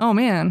 oh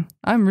man,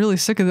 I'm really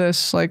sick of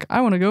this. Like, I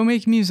want to go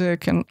make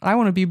music and I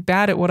want to be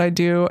bad at what I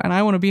do and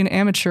I want to be an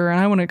amateur and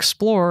I want to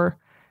explore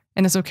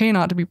and it's okay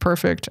not to be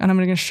perfect and I'm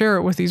going to share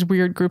it with these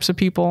weird groups of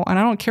people and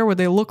I don't care what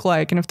they look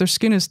like and if their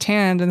skin is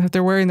tanned and if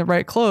they're wearing the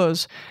right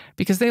clothes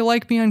because they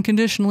like me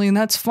unconditionally and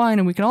that's fine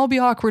and we can all be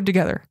awkward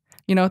together.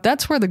 You know,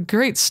 that's where the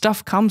great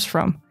stuff comes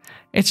from.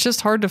 It's just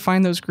hard to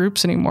find those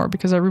groups anymore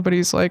because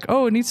everybody's like,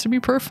 oh, it needs to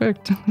be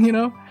perfect, you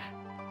know?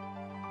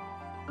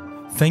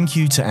 Thank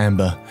you to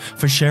Amber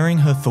for sharing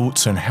her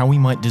thoughts on how we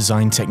might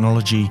design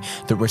technology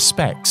that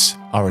respects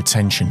our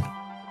attention.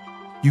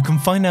 You can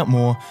find out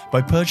more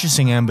by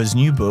purchasing Amber's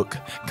new book,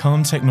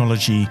 Calm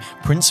Technology: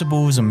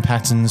 Principles and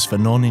Patterns for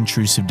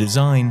Non-Intrusive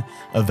Design,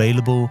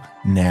 available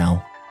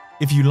now.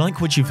 If you like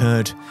what you've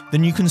heard,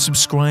 then you can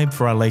subscribe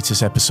for our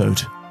latest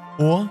episode.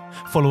 Or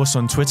follow us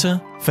on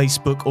Twitter,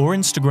 Facebook, or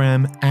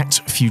Instagram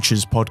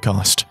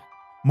 @FuturesPodcast.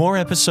 More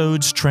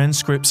episodes,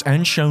 transcripts,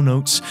 and show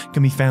notes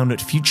can be found at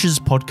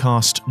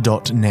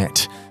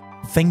futurespodcast.net.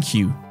 Thank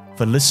you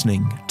for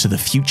listening to the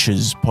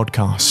Futures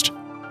Podcast.